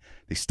day.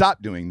 They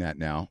stopped doing that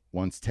now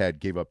once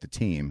Ted gave up the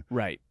team.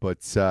 Right.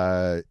 But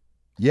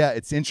yeah,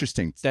 it's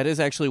interesting. That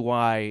is actually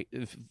why,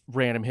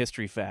 random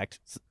history fact,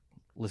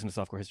 listen to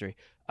Softcore History,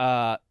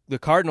 the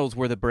Cardinals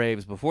were the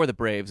Braves before the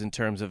Braves in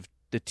terms of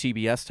the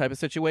TBS type of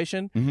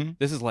situation. Mm-hmm.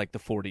 This is like the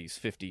 40s,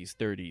 50s,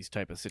 30s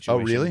type of situation.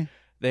 Oh, really?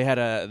 They had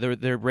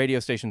their radio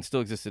station still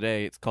exists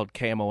today. It's called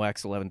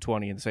KMOX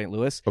 1120 in St.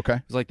 Louis.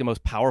 Okay. It's like the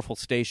most powerful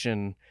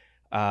station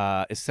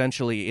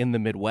essentially in the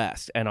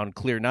Midwest. And on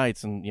clear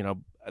nights, and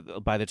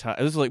by the time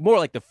it was like more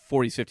like the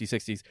 40s, 50s,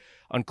 60s,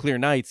 on clear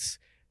nights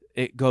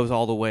it goes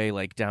all the way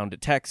like down to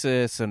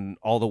Texas and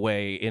all the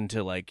way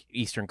into like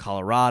eastern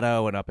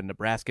Colorado and up in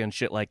Nebraska and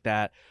shit like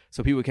that.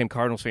 So people became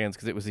Cardinals fans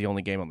because it was the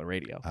only game on the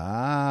radio.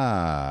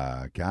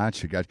 Ah,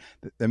 gotcha.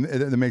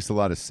 That makes a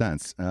lot of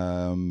sense.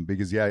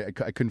 Because I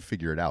couldn't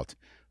figure it out.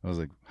 I was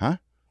like, huh?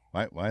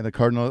 Why the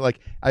Cardinals? Like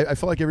I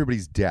felt like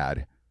everybody's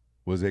dad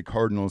was a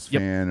Cardinals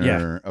fan.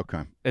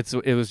 Okay.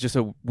 It was just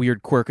a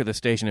weird quirk of the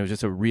station. It was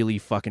just a really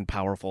fucking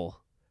powerful.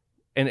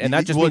 And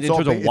that just means in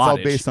terms of wattage. It's all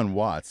based on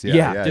watts. In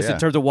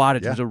terms of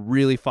wattage, it was a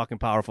really fucking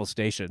powerful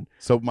station.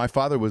 So my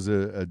father was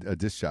a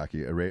disc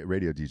jockey, a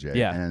radio DJ.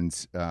 Yeah.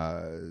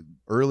 And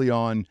early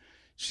on,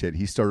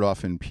 he started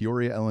off in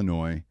Peoria,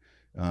 Illinois,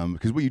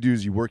 because what you do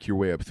is you work your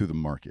way up through the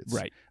markets.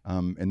 Right.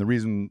 And the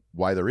reason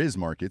why there is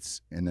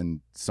markets, and then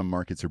some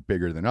markets are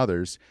bigger than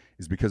others,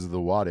 is because of the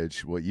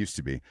wattage, well, it used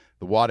to be,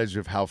 the wattage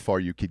of how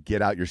far you could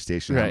get out your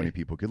station, how many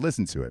people could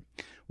listen to it.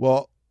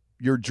 Well,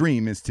 your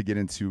dream is to get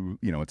into,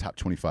 a top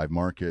 25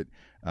 market.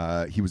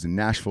 He was in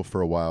Nashville for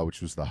a while, which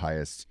was the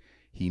highest.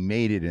 He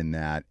made it in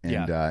that,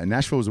 and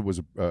Nashville was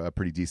a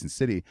pretty decent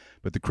city.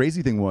 But the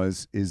crazy thing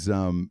is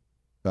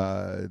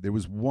there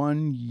was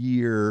 1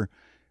 year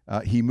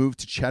he moved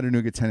to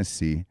Chattanooga,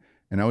 Tennessee,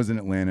 and I was in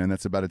Atlanta, and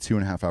that's about a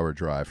 2.5 hour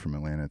drive from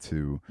Atlanta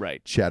to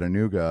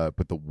Chattanooga.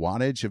 But the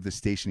wattage of the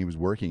station he was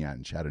working at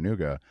in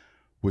Chattanooga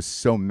was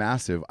so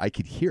massive, I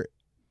could hear it.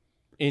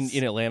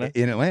 In Atlanta?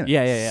 In Atlanta.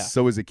 Yeah.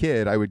 So as a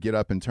kid, I would get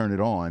up and turn it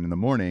on in the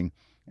morning,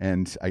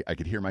 and I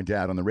could hear my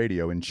dad on the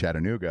radio in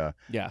Chattanooga.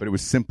 Yeah. But it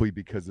was simply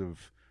because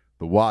of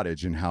the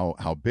wattage and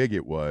how big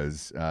it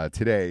was.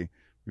 Today,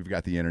 we've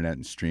got the internet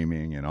and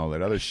streaming and all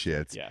that other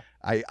shit. Yeah.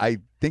 I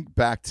think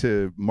back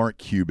to Mark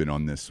Cuban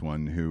on this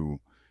one, who,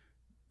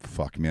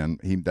 fuck, man,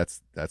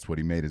 that's what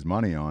he made his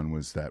money on,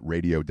 was that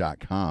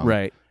radio.com.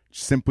 Right.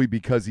 Simply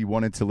because he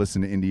wanted to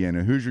listen to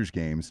Indiana Hoosiers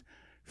games,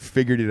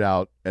 figured it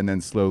out, and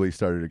then slowly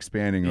started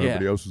expanding.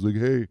 Everybody else was like,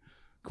 hey,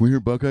 can we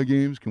hear Buckeye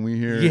games? Can we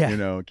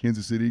hear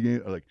Kansas City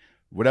games? Or like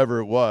whatever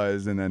it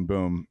was, and then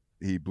boom,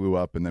 he blew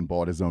up and then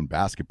bought his own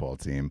basketball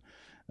team.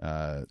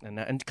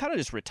 And kind of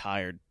just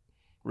retired,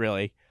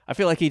 really. I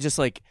feel like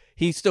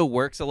he still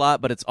works a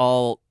lot, but it's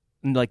all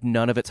like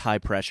none of it's high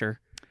pressure.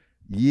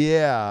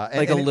 Yeah,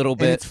 like a little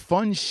bit. And it's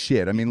fun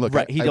shit. I mean, look,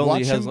 he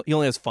only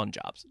has fun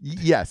jobs.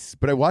 Yes,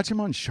 but I watch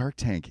him on Shark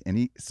Tank,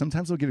 and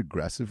sometimes he'll get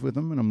aggressive with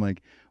him, and I'm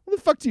like, "What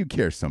the fuck do you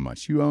care so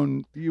much? You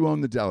own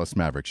the Dallas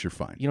Mavericks. You're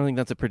fine." You don't think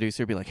that's a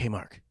producer be like, "Hey,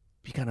 Mark,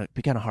 be kind of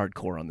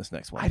hardcore on this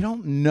next one"? I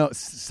don't know.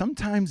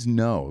 Sometimes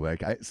no.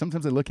 Like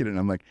sometimes I look at it and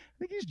I'm like, I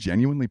think he's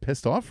genuinely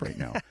pissed off right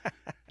now.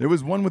 There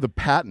was one with a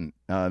patent.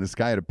 This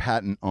guy had a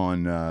patent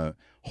on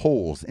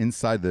holes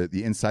inside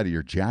the inside of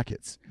your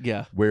jackets.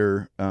 Yeah.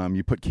 Where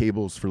you put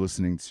cables for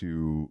listening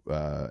to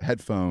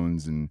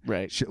headphones and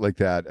shit like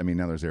that. I mean,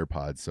 now there's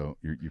AirPods, so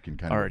you can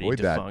kind of already avoid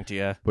defunct, that.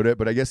 Yeah.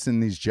 But I guess in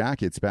these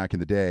jackets back in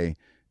the day,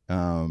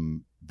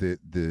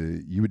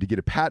 you would get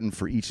a patent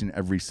for each and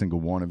every single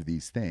one of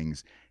these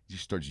things. He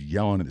just starts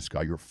yelling at this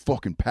guy, "You're a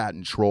fucking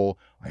patent troll.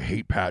 I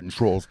hate patent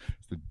trolls.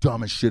 It's the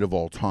dumbest shit of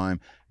all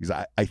time."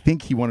 Because I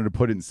think he wanted to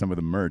put it in some of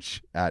the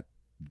merch at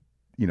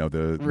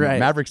the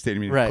Maverick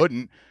Stadium. He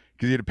couldn't,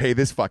 because you had to pay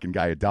this fucking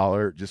guy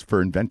 $1 just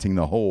for inventing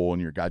the hole in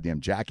your goddamn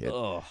jacket.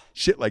 Ugh.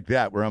 Shit like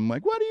that, where I'm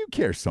like, why do you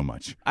care so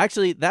much?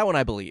 Actually, that one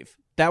I believe.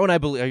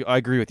 I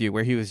agree with you,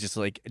 where he was just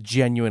like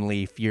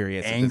genuinely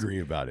furious. Angry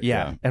about it.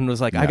 Yeah. And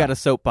was like, I got a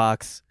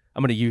soapbox.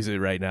 I'm going to use it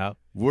right now.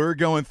 We're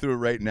going through it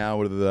right now.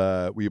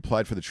 We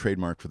applied for the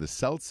trademark for the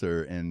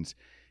seltzer, and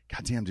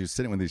goddamn, dude,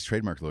 sitting with these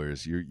trademark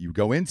lawyers, you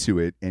go into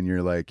it and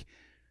you're like,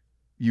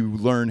 you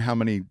learn how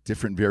many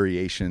different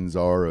variations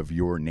are of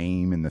your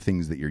name and the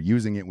things that you're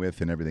using it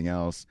with and everything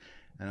else.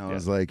 And I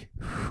was like,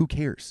 who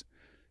cares?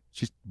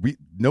 Just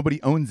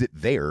nobody owns it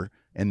there.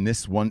 And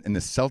this one in the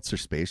seltzer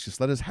space,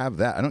 just let us have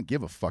that. I don't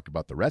give a fuck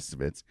about the rest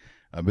of it.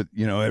 But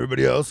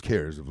everybody else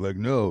cares. Of like,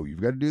 no, you've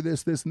got to do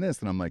this, this, and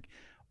this. And I'm like,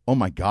 oh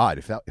my God,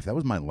 if that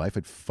was my life,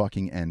 I'd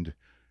fucking end.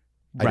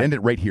 Right. I'd end it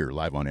right here,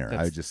 live on air.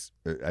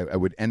 I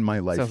would end my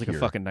life. Sounds like here. a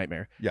fucking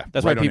nightmare. Yeah,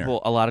 that's right why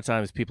people. A lot of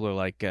times, people are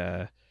like,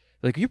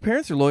 your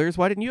parents are lawyers.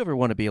 Why didn't you ever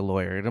want to be a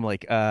lawyer? And I'm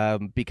like,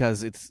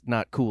 because it's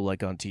not cool,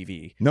 like on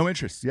TV. No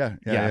interest. Yeah.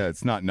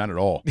 It's not at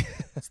all.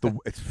 It's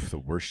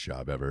the worst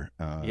job ever.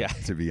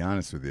 To be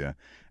honest with you,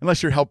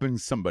 unless you're helping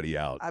somebody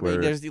out. I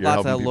mean, there's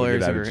lots of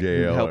lawyers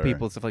who help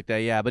people and stuff like that.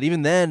 Yeah, but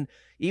even then,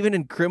 even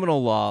in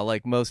criminal law,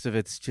 like most of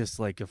it's just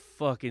like a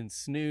fucking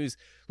snooze.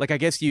 Like I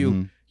guess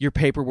your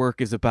paperwork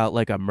is about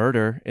like a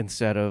murder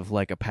instead of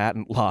like a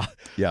patent law.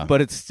 Yeah,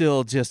 but it's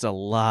still just a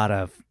lot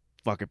of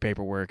fucking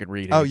paperwork and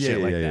reading.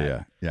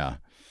 Yeah.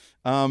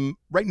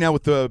 Right now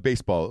with the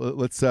baseball,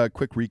 let's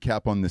quick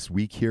recap on this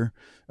week here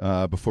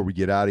before we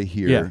get out of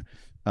here.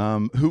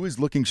 Who is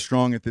looking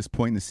strong at this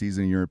point in the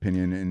season, in your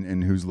opinion,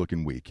 and who's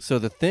looking weak? So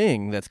the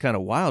thing that's kind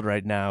of wild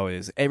right now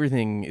is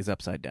everything is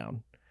upside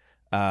down.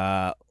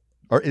 Are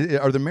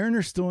the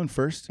Mariners still in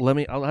first?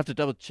 I'll have to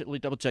double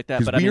check that.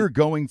 Because we are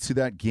going to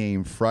that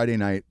game Friday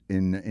night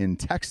in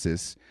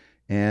Texas,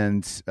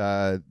 and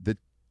the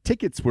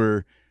tickets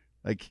were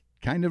like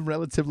kind of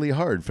relatively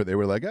hard. They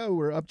were like, oh,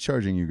 we're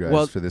upcharging you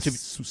guys for this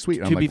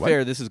suite. To be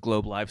fair, this is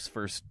Globe Life's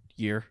first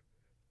year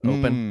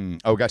open.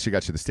 Oh, gotcha.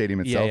 The stadium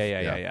itself.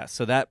 Yeah.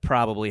 So that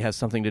probably has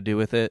something to do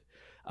with it.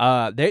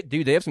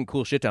 They have some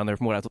cool shit down there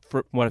from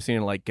what I've seen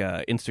in like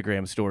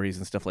Instagram stories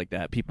and stuff like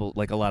that. People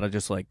like a lot of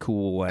just like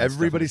cool.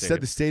 Everybody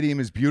said the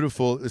stadium is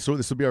beautiful. So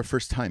this will be our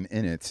first time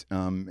in it.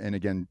 And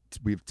again,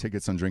 we have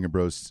tickets on Drinking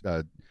Bros.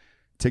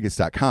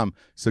 Tickets.com.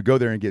 So go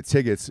there and get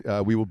tickets.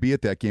 We will be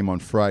at that game on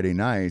Friday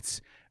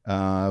nights.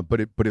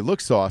 But it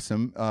looks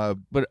awesome.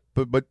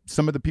 But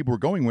some of the people we're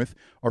going with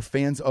are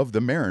fans of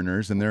the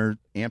Mariners, and they're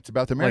amped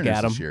about the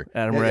Mariners this year.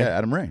 Adam Ray. Yeah,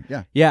 Adam Ray.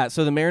 Yeah. Yeah.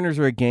 So the Mariners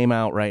are a game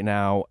out right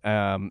now.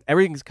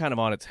 Everything's kind of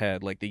on its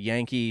head. Like the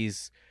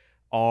Yankees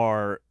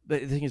are. The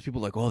thing is, people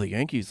are like, the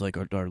Yankees like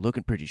are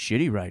looking pretty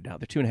shitty right now.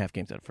 They're 2.5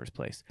 games out of first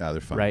place. Yeah, they're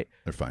fine. Right.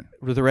 They're fine.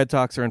 The Red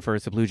Sox are in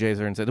first. The Blue Jays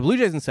are in second. The Blue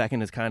Jays in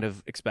second is kind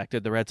of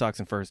expected. The Red Sox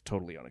in first,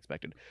 totally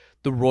unexpected.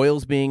 The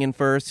Royals being in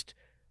first.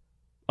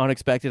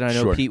 Unexpected. I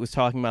know Pete was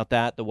talking about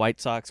that. The White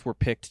Sox were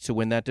picked to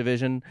win that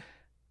division.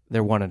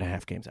 They're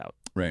 1.5 games out.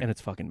 Right. And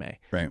it's fucking May.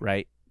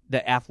 Right.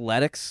 The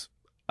Athletics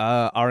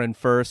are in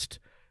first.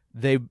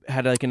 They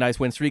had like a nice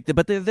win streak.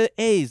 But the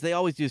A's, they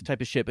always do this type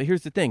of shit. But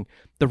here's the thing.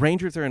 The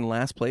Rangers are in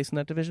last place in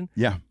that division.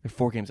 Yeah. They're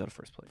 4 games out of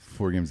first place.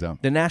 4 games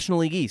out. The National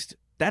League East.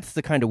 That's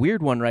the kind of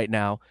weird one right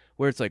now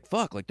where it's like,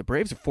 fuck, like the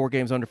Braves are 4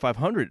 games under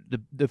 500.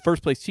 The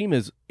first place team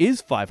is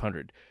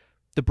 500.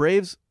 The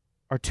Braves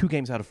are 2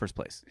 games out of first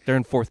place. They're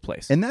in 4th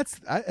place. And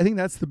I think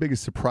that's the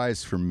biggest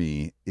surprise for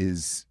me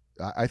is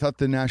I thought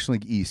the National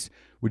League East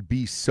would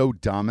be so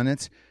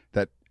dominant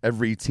that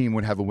every team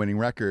would have a winning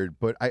record.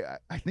 But I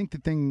think the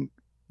thing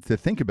to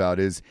think about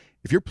is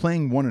if you're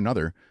playing one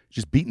another,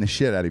 just beating the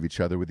shit out of each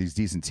other with these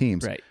decent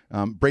teams, right.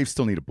 Braves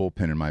still need a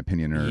bullpen, in my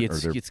opinion.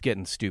 It's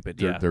getting stupid.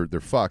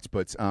 They're fucked.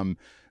 But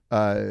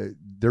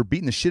they're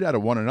beating the shit out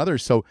of one another.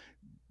 So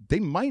they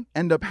might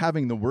end up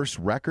having the worst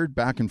record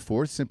back and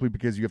forth simply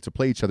because you have to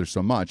play each other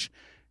so much,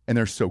 and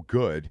they're so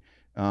good.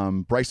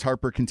 Bryce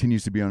Harper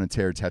continues to be on a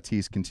tear.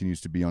 Tatis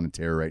continues to be on a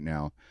tear right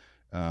now.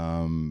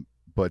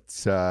 But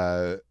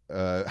how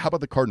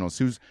about the Cardinals?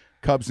 Who's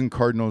Cubs and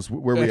Cardinals?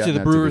 Where are we at? Actually,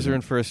 the Brewers are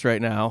in first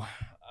right now.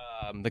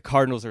 The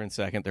Cardinals are in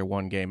second. They're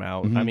 1 game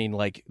out. Mm-hmm. I mean,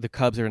 like the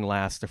Cubs are in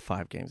last. They're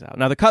 5 games out.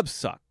 Now the Cubs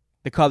suck.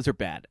 The Cubs are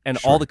bad, and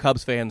all the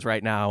Cubs fans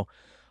right now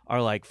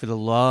are like, for the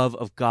love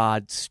of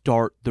God,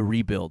 start the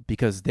rebuild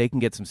because they can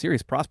get some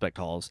serious prospect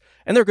hauls,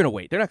 and they're going to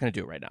wait. They're not going to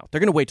do it right now. They're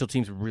going to wait till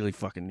teams really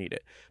fucking need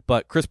it.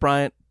 But Chris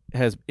Bryant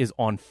is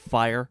on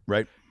fire.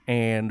 Right.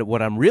 And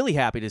what I'm really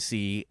happy to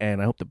see,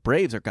 and I hope the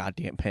Braves are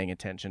goddamn paying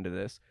attention to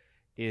this,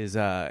 is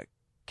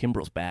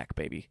Kimbrel's back,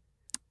 baby.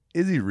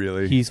 Is he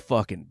really? He's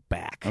fucking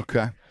back.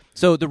 Okay.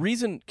 So the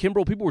reason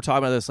Kimbrel, people were talking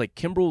about this, like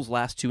Kimbrel's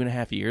last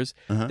 2.5 years,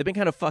 Uh-huh. they've been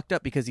kind of fucked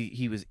up because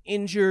he was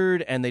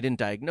injured and they didn't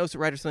diagnose it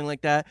right or something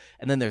like that.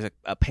 And then there's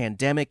a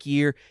pandemic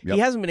year. Yep. He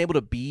hasn't been able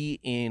to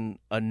be in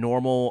a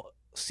normal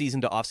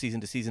season to off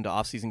season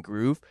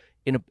groove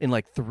in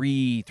like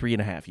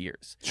 3.5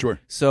 years. Sure.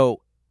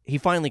 So he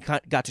finally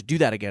got to do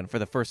that again for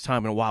the first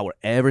time in a while where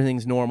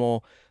everything's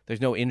normal.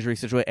 There's no injury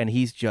situation, and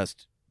he's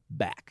just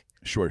back.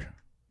 Sure.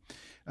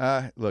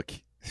 Look,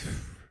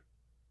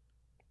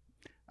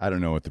 I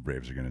don't know what the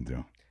Braves are going to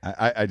do.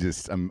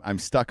 I'm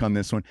stuck on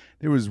this one.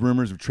 There was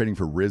rumors of trading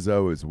for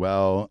Rizzo as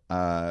well.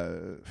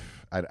 I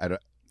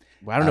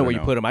don't know where you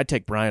put him. I'd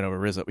take Bryant over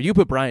Rizzo. You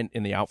put Bryant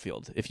in the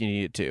outfield if you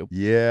needed to.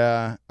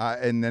 Yeah,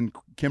 and then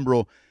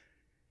Kimbrel,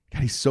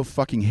 God, he's so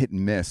fucking hit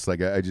and miss.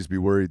 Like I'd just be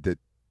worried that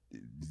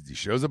he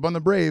shows up on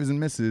the Braves and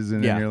misses,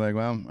 and then you're like,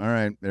 well, all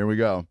right, there we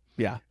go.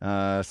 Yeah.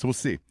 So we'll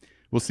see.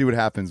 we'll see what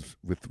happens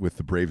with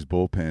the Braves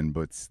bullpen.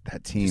 But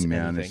that team, Just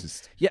man, anything. it's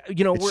just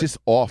it's just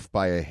off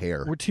by a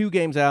hair. We're 2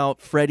 games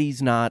out. Freddie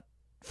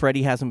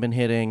hasn't been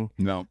hitting.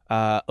 No,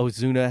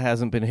 Ozuna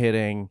hasn't been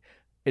hitting.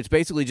 It's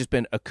basically just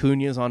been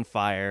Acuna's on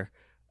fire.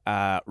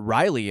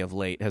 Riley of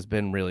late has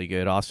been really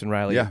good. Austin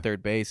Riley at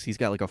third base. He's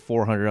got like a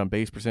 400 on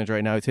base percentage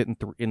right now. He's hitting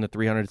in the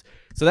 300s.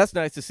 So that's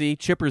nice to see.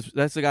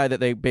 That's the guy that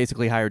they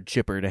basically hired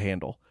Chipper to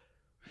handle.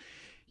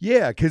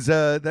 yeah, because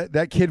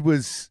that kid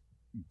was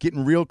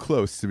getting real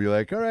close to be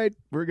like, all right,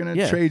 we're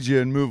gonna trade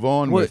you and move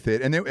on with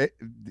it. And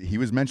he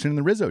was mentioned in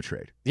the Rizzo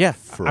trade. Yeah,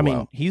 for a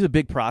while. he's a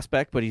big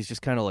prospect, but he's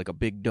just kind of like a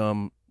big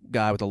dumb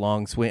guy with a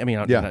long swing. I mean,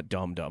 not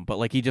dumb, but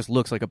like he just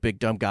looks like a big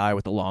dumb guy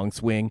with a long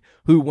swing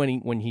who,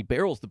 when he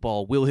barrels the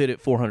ball, will hit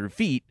it 400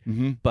 feet.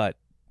 Mm-hmm. But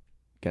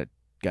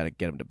gotta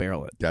get him to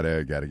barrel it.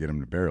 Gotta get him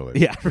to barrel it.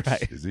 Yeah,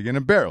 right. Is he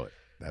gonna barrel it?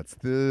 That's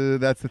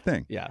the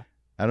thing. Yeah,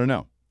 I don't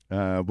know.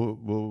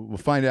 We'll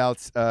find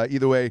out.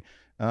 Either way,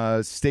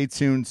 stay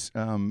tuned.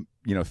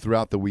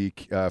 Throughout the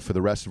week for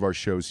the rest of our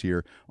shows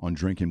here on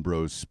Drinking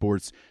Bros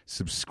Sports.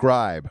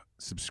 Subscribe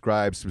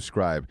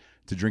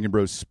to Drinking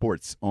Bros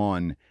Sports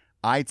on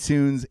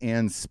iTunes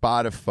and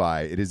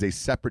Spotify. It is a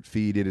separate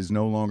feed. It is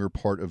no longer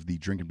part of the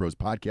Drinking Bros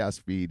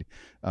podcast feed.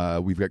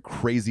 We've got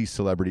crazy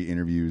celebrity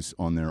interviews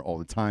on there all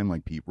the time,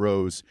 like Pete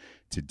Rose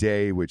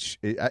today, which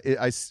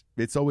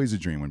it's always a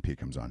dream when Pete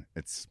comes on.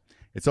 It's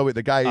always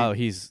the guy. Oh,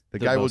 he's the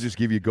guy will just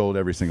give you gold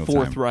every single time.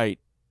 Forthright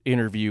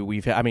interview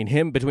we've had. I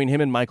mean, between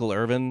him and Michael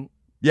Irvin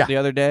the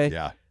other day.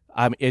 Yeah.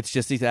 It's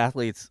just these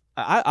athletes.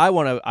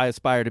 I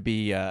aspire to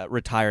be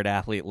retired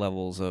athlete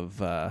levels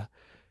of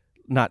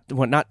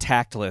not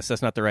tactless.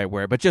 That's not the right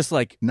word, but just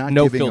like not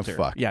no giving filter. a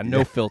fuck. Yeah,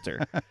 no filter.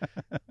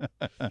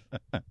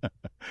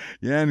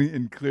 Yeah,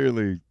 and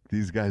clearly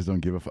these guys don't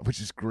give a fuck, which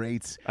is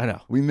great. I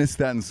know. We miss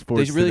that in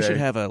sports. They really today.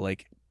 should have a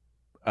like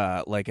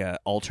a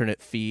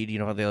alternate feed. You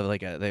know how they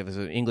have they have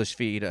an English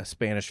feed, a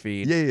Spanish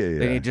feed. Yeah.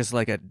 They need just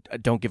like a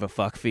don't give a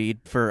fuck feed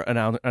for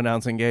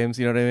announcing games.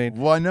 You know what I mean?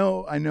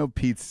 Well, I know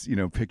Pete's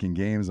picking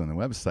games on the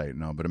website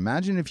and all, but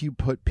imagine if you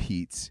put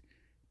Pete's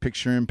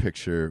picture in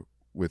picture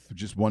with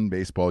just one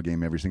baseball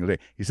game every single day.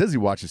 He says he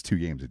watches 2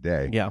 games a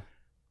day. Yeah,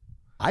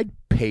 I'd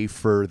pay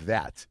for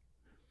that.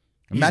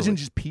 Imagine Easily.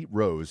 just Pete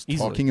Rose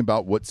Easily. talking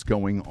about what's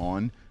going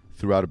on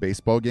throughout a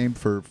baseball game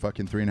for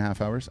fucking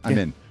 3.5 hours. I'm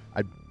in.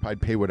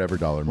 I'd pay whatever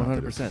dollar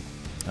amount it is.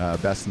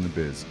 100%. Best in the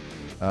biz.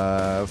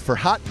 For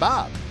Hot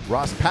Bob,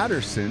 Ross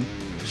Patterson,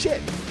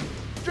 shit.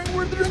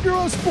 We're the Drinker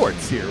of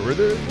Sports here. We're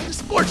the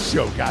sports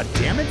show,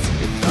 goddammit.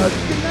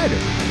 Good night,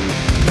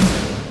 everybody.